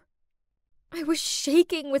suit you." I was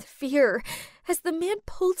shaking with fear as the man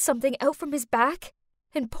pulled something out from his back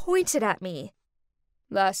and pointed at me.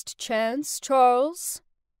 "Last chance, Charles?"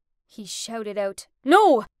 He shouted out.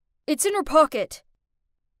 "No! It's in her pocket!"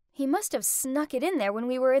 He must have snuck it in there when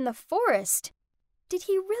we were in the forest. Did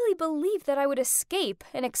he really believe that I would escape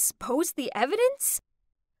and expose the evidence?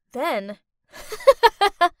 Then...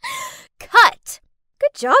 Cut!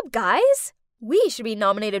 Good job, guys! We should be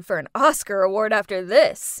nominated for an Oscar award after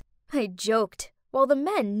this, I joked, while the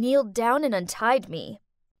men kneeled down and untied me.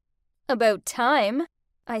 About time,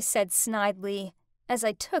 I said snidely, as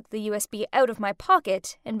I took the USB out of my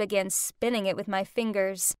pocket and began spinning it with my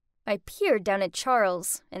fingers. I peered down at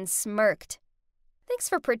Charles and smirked. Thanks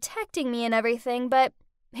for protecting me and everything, but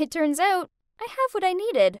it turns out I have what I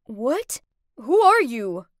needed. "What? Who are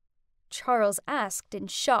you?" Charles asked in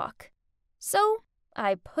shock. So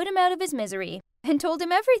I put him out of his misery and told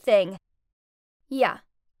him everything. Yeah,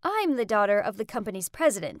 I'm the daughter of the company's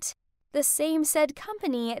president, the same said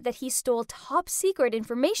company that he stole top-secret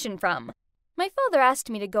information from. My father asked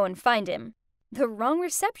me to go and find him. The wrong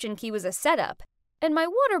reception key was a setup, and my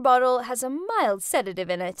water bottle has a mild sedative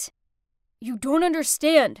in it. "You don't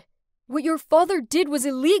understand. What your father did was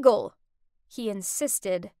illegal," he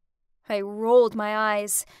insisted. I rolled my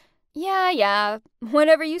eyes. Yeah,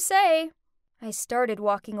 whatever you say. I started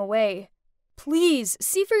walking away. "Please,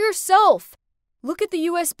 see for yourself. Look at the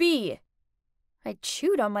USB." I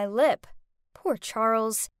chewed on my lip. Poor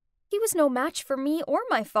Charles. He was no match for me or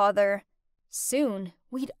my father. Soon,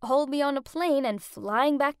 we'd all be on a plane and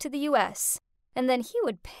flying back to the US, and then he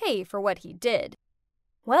would pay for what he did.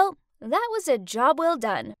 Well, that was a job well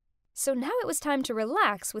done. So now it was time to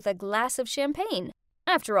relax with a glass of champagne.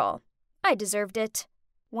 After all, I deserved it.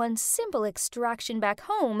 One simple extraction back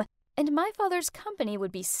home, and my father's company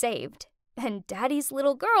would be saved, and Daddy's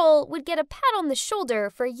little girl would get a pat on the shoulder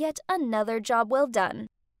for yet another job well done.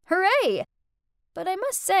 Hooray! But I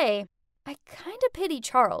must say, I kinda pity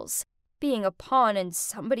Charles, being a pawn in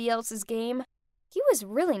somebody else's game. He was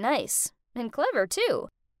really nice, and clever too,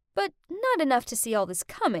 but not enough to see all this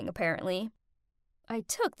coming, apparently. I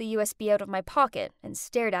took the USB out of my pocket and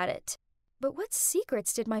stared at it. But what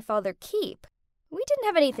secrets did my father keep? We didn't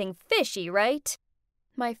have anything fishy, right?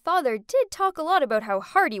 My father did talk a lot about how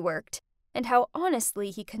hard he worked, and how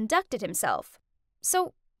honestly he conducted himself.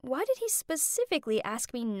 So why did he specifically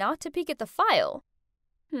ask me not to peek at the file?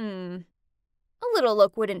 A little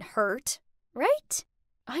look wouldn't hurt, right?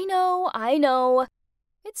 I know.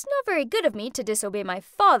 It's not very good of me to disobey my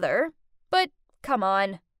father, but come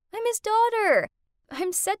on, I'm his daughter.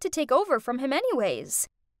 I'm set to take over from him anyways.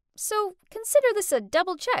 So consider this a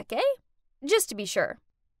double check, eh? Just to be sure.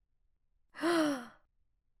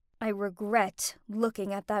 I regret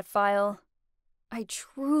looking at that file. I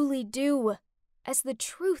truly do, as the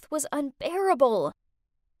truth was unbearable.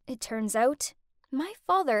 It turns out, my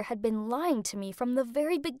father had been lying to me from the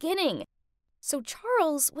very beginning. So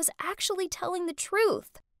Charles was actually telling the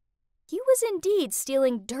truth. He was indeed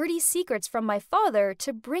stealing dirty secrets from my father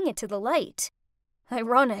to bring it to the light.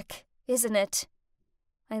 Ironic, isn't it?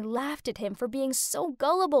 I laughed at him for being so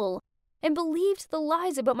gullible and believed the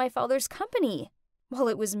lies about my father's company, while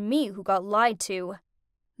it was me who got lied to.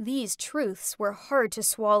 These truths were hard to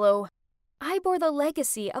swallow. I bore the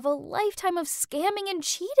legacy of a lifetime of scamming and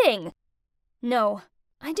cheating. No,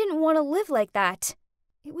 I didn't want to live like that.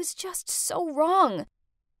 It was just so wrong.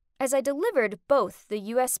 As I delivered both the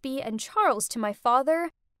USB and Charles to my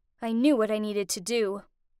father, I knew what I needed to do.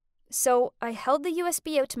 So I held the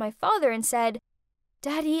USB out to my father and said,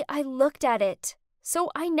 "Daddy, I looked at it,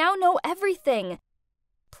 so I now know everything.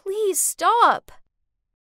 Please stop.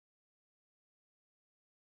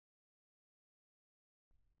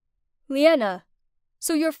 Leanna,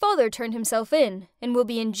 so your father turned himself in and will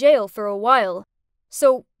be in jail for a while.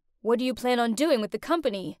 So, what do you plan on doing with the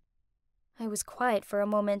company? I was quiet for a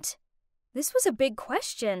moment. This was a big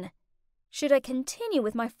question. Should I continue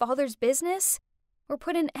with my father's business, or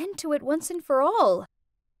put an end to it once and for all?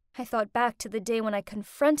 I thought back to the day when I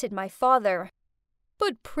confronted my father.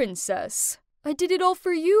 But Princess, I did it all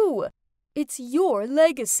for you. It's your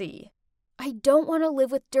legacy. I don't want to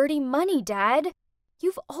live with dirty money, Dad.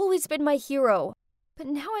 You've always been my hero, but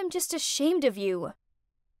now I'm just ashamed of you.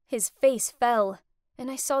 His face fell, and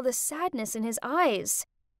I saw the sadness in his eyes.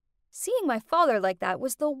 Seeing my father like that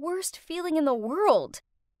was the worst feeling in the world.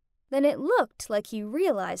 Then it looked like he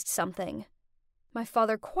realized something. My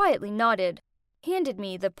father quietly nodded, handed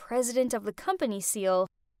me the president of the company seal,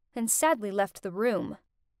 and sadly left the room.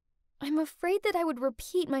 I'm afraid that I would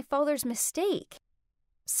repeat my father's mistake.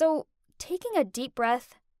 So, taking a deep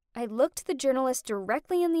breath, I looked the journalist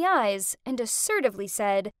directly in the eyes and assertively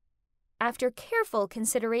said, "After careful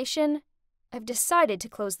consideration, I've decided to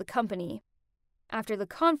close the company." After the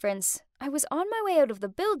conference, I was on my way out of the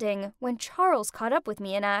building when Charles caught up with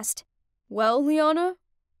me and asked, "Well, Liana,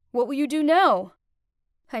 what will you do now?"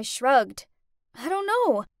 I shrugged. I don't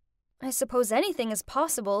know. I suppose anything is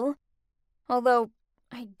possible. Although,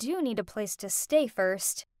 I do need a place to stay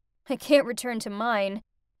first. I can't return to mine.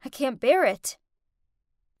 I can't bear it.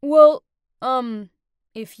 Well,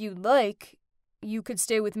 if you'd like, you could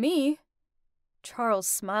stay with me. Charles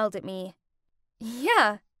smiled at me.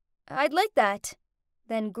 Yeah, I'd like that.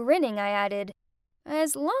 Then grinning, I added,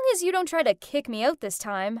 as long as you don't try to kick me out this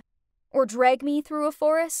time, or drag me through a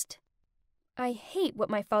forest. I hate what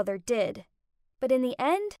my father did, but in the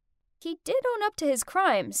end, he did own up to his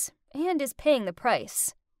crimes, and is paying the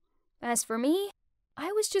price. As for me,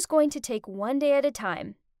 I was just going to take one day at a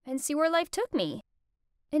time, and see where life took me.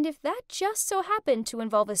 And if that just so happened to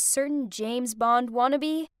involve a certain James Bond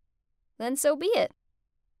wannabe, then so be it.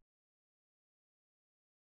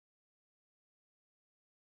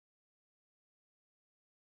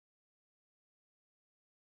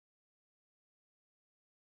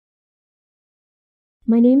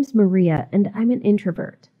 My name's Maria, and I'm an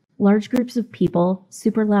introvert. Large groups of people,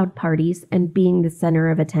 super loud parties, and being the center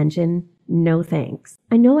of attention, no thanks.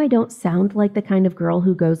 I know I don't sound like the kind of girl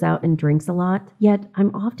who goes out and drinks a lot, yet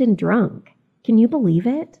I'm often drunk. Can you believe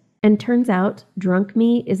it? And turns out, drunk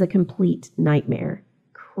me is a complete nightmare.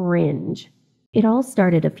 Cringe. It all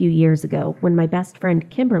started a few years ago when my best friend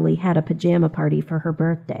Kimberly had a pajama party for her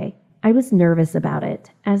birthday. I was nervous about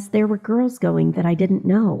it, as there were girls going that I didn't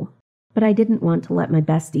know. But I didn't want to let my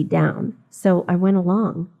bestie down, so I went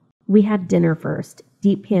along. We had dinner first,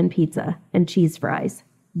 deep pan pizza, and cheese fries.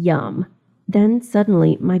 Yum. Then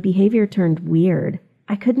suddenly my behavior turned weird.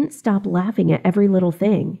 I couldn't stop laughing at every little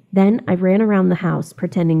thing. Then I ran around the house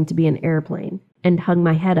pretending to be an airplane, and hung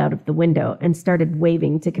my head out of the window and started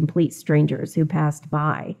waving to complete strangers who passed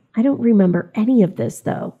by. I don't remember any of this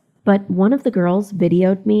though, but one of the girls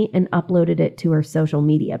videoed me and uploaded it to her social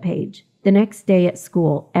media page. The next day at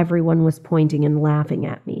school, everyone was pointing and laughing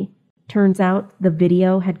at me. Turns out the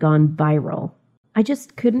video had gone viral. I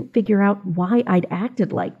just couldn't figure out why I'd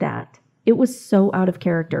acted like that. It was so out of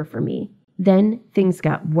character for me. Then things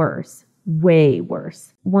got worse. Way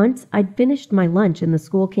worse. Once I'd finished my lunch in the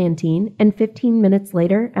school canteen, and 15 minutes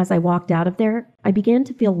later, as I walked out of there, I began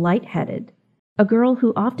to feel lightheaded. A girl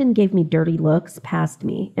who often gave me dirty looks passed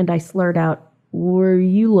me, and I slurred out, "What are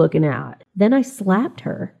you looking at?" Then I slapped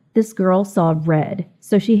her. This girl saw red,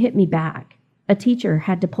 so she hit me back. A teacher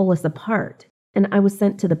had to pull us apart, and I was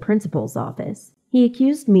sent to the principal's office. He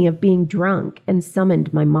accused me of being drunk and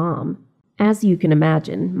summoned my mom. As you can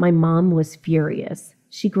imagine, my mom was furious.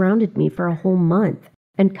 She grounded me for a whole month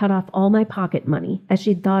and cut off all my pocket money, as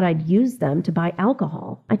she'd thought I'd use them to buy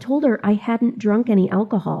alcohol. I told her I hadn't drunk any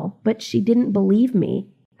alcohol, but she didn't believe me.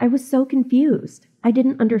 I was so confused. I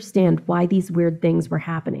didn't understand why these weird things were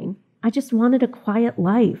happening. I just wanted a quiet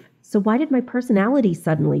life, so why did my personality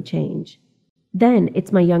suddenly change? Then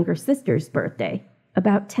it's my younger sister's birthday.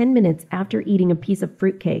 About 10 minutes after eating a piece of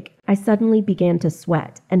fruitcake, I suddenly began to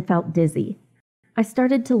sweat and felt dizzy. I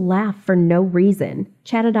started to laugh for no reason,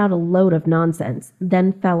 chatted out a load of nonsense,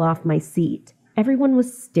 then fell off my seat. Everyone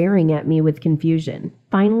was staring at me with confusion.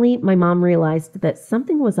 Finally, my mom realized that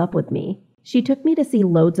something was up with me. She took me to see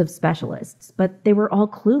loads of specialists, but they were all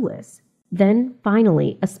clueless. Then,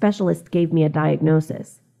 finally, a specialist gave me a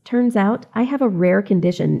diagnosis. Turns out, I have a rare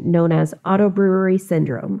condition known as autobrewery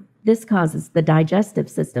syndrome. This causes the digestive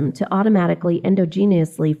system to automatically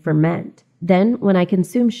endogenously ferment. Then, when I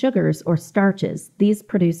consume sugars or starches, these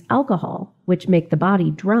produce alcohol, which make the body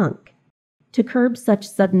drunk. To curb such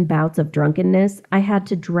sudden bouts of drunkenness, I had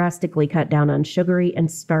to drastically cut down on sugary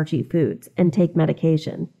and starchy foods and take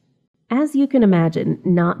medication. As you can imagine,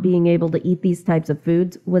 not being able to eat these types of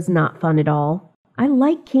foods was not fun at all. I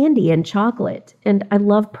like candy and chocolate, and I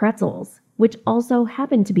love pretzels, which also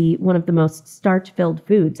happen to be one of the most starch-filled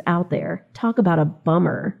foods out there. Talk about a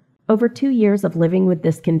bummer. Over 2 years of living with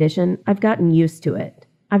this condition, I've gotten used to it.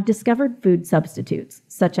 I've discovered food substitutes,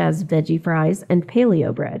 such as veggie fries and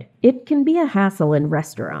paleo bread. It can be a hassle in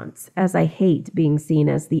restaurants, as I hate being seen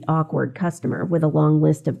as the awkward customer with a long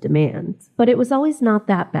list of demands. But it was always not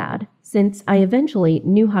that bad, since I eventually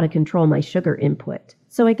knew how to control my sugar input.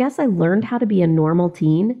 So I guess I learned how to be a normal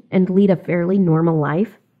teen and lead a fairly normal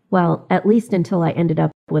life. Well, at least until I ended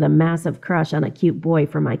up with a massive crush on a cute boy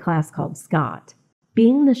from my class called Scott.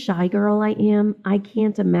 Being the shy girl I am, I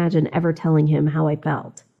can't imagine ever telling him how I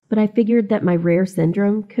felt. But I figured that my rare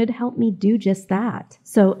syndrome could help me do just that.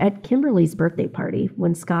 So at Kimberly's birthday party,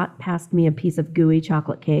 when Scott passed me a piece of gooey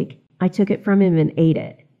chocolate cake, I took it from him and ate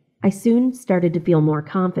it. I soon started to feel more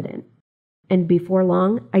confident. And before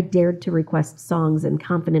long, I dared to request songs and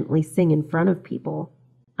confidently sing in front of people.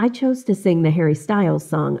 I chose to sing the Harry Styles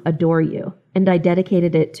song, Adore You, and I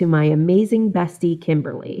dedicated it to my amazing bestie,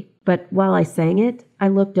 Kimberly. But while I sang it, I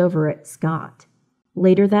looked over at Scott.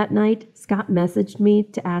 Later that night, Scott messaged me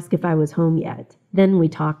to ask if I was home yet. Then we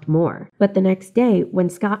talked more. But the next day, when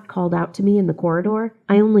Scott called out to me in the corridor,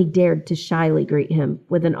 I only dared to shyly greet him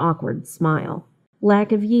with an awkward smile.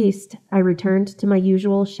 Lack of yeast, I returned to my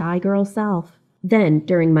usual shy girl self. Then,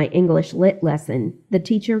 during my English lit lesson, the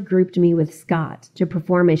teacher grouped me with Scott to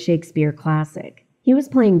perform a Shakespeare classic. He was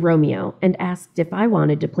playing Romeo and asked if I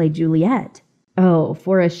wanted to play Juliet. Oh,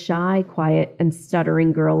 for a shy, quiet, and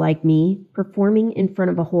stuttering girl like me, performing in front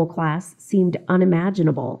of a whole class seemed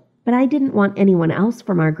unimaginable. But I didn't want anyone else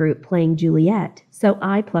from our group playing Juliet, so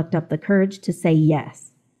I plucked up the courage to say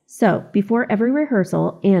yes. So, before every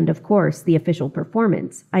rehearsal, and of course the official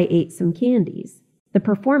performance, I ate some candies. The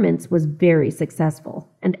performance was very successful,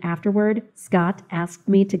 and afterward, Scott asked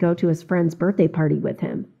me to go to his friend's birthday party with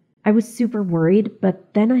him. I was super worried,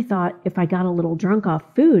 but then I thought if I got a little drunk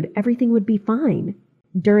off food, everything would be fine.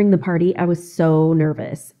 During the party, I was so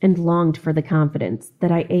nervous and longed for the confidence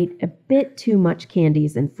that I ate a bit too much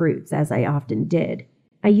candies and fruits, as I often did.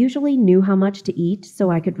 I usually knew how much to eat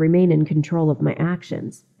so I could remain in control of my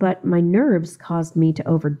actions, but my nerves caused me to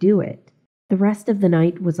overdo it. The rest of the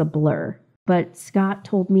night was a blur. But Scott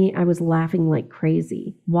told me I was laughing like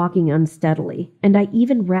crazy, walking unsteadily, and I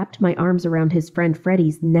even wrapped my arms around his friend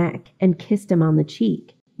Freddie's neck and kissed him on the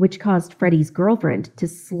cheek, which caused Freddie's girlfriend to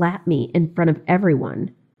slap me in front of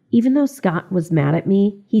everyone. Even though Scott was mad at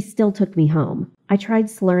me, he still took me home. I tried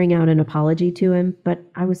slurring out an apology to him, but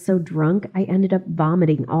I was so drunk I ended up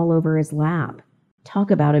vomiting all over his lap. Talk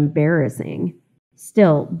about embarrassing.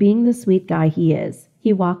 Still, being the sweet guy he is,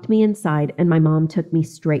 he walked me inside and my mom took me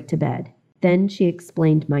straight to bed. Then she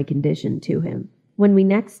explained my condition to him. When we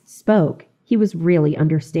next spoke, he was really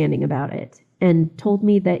understanding about it and told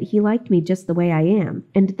me that he liked me just the way I am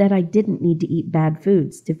and that I didn't need to eat bad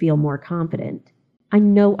foods to feel more confident. I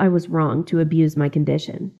know I was wrong to abuse my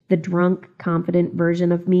condition. The drunk, confident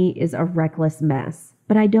version of me is a reckless mess,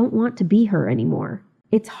 but I don't want to be her anymore.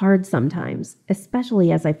 It's hard sometimes,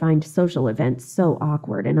 especially as I find social events so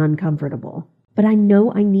awkward and uncomfortable. But I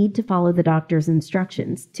know I need to follow the doctor's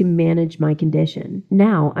instructions to manage my condition.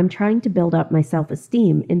 Now I'm trying to build up my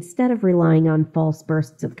self-esteem instead of relying on false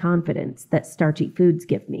bursts of confidence that starchy foods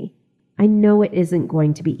give me. I know it isn't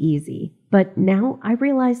going to be easy, but now I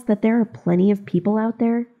realize that there are plenty of people out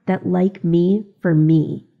there that like me for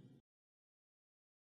me.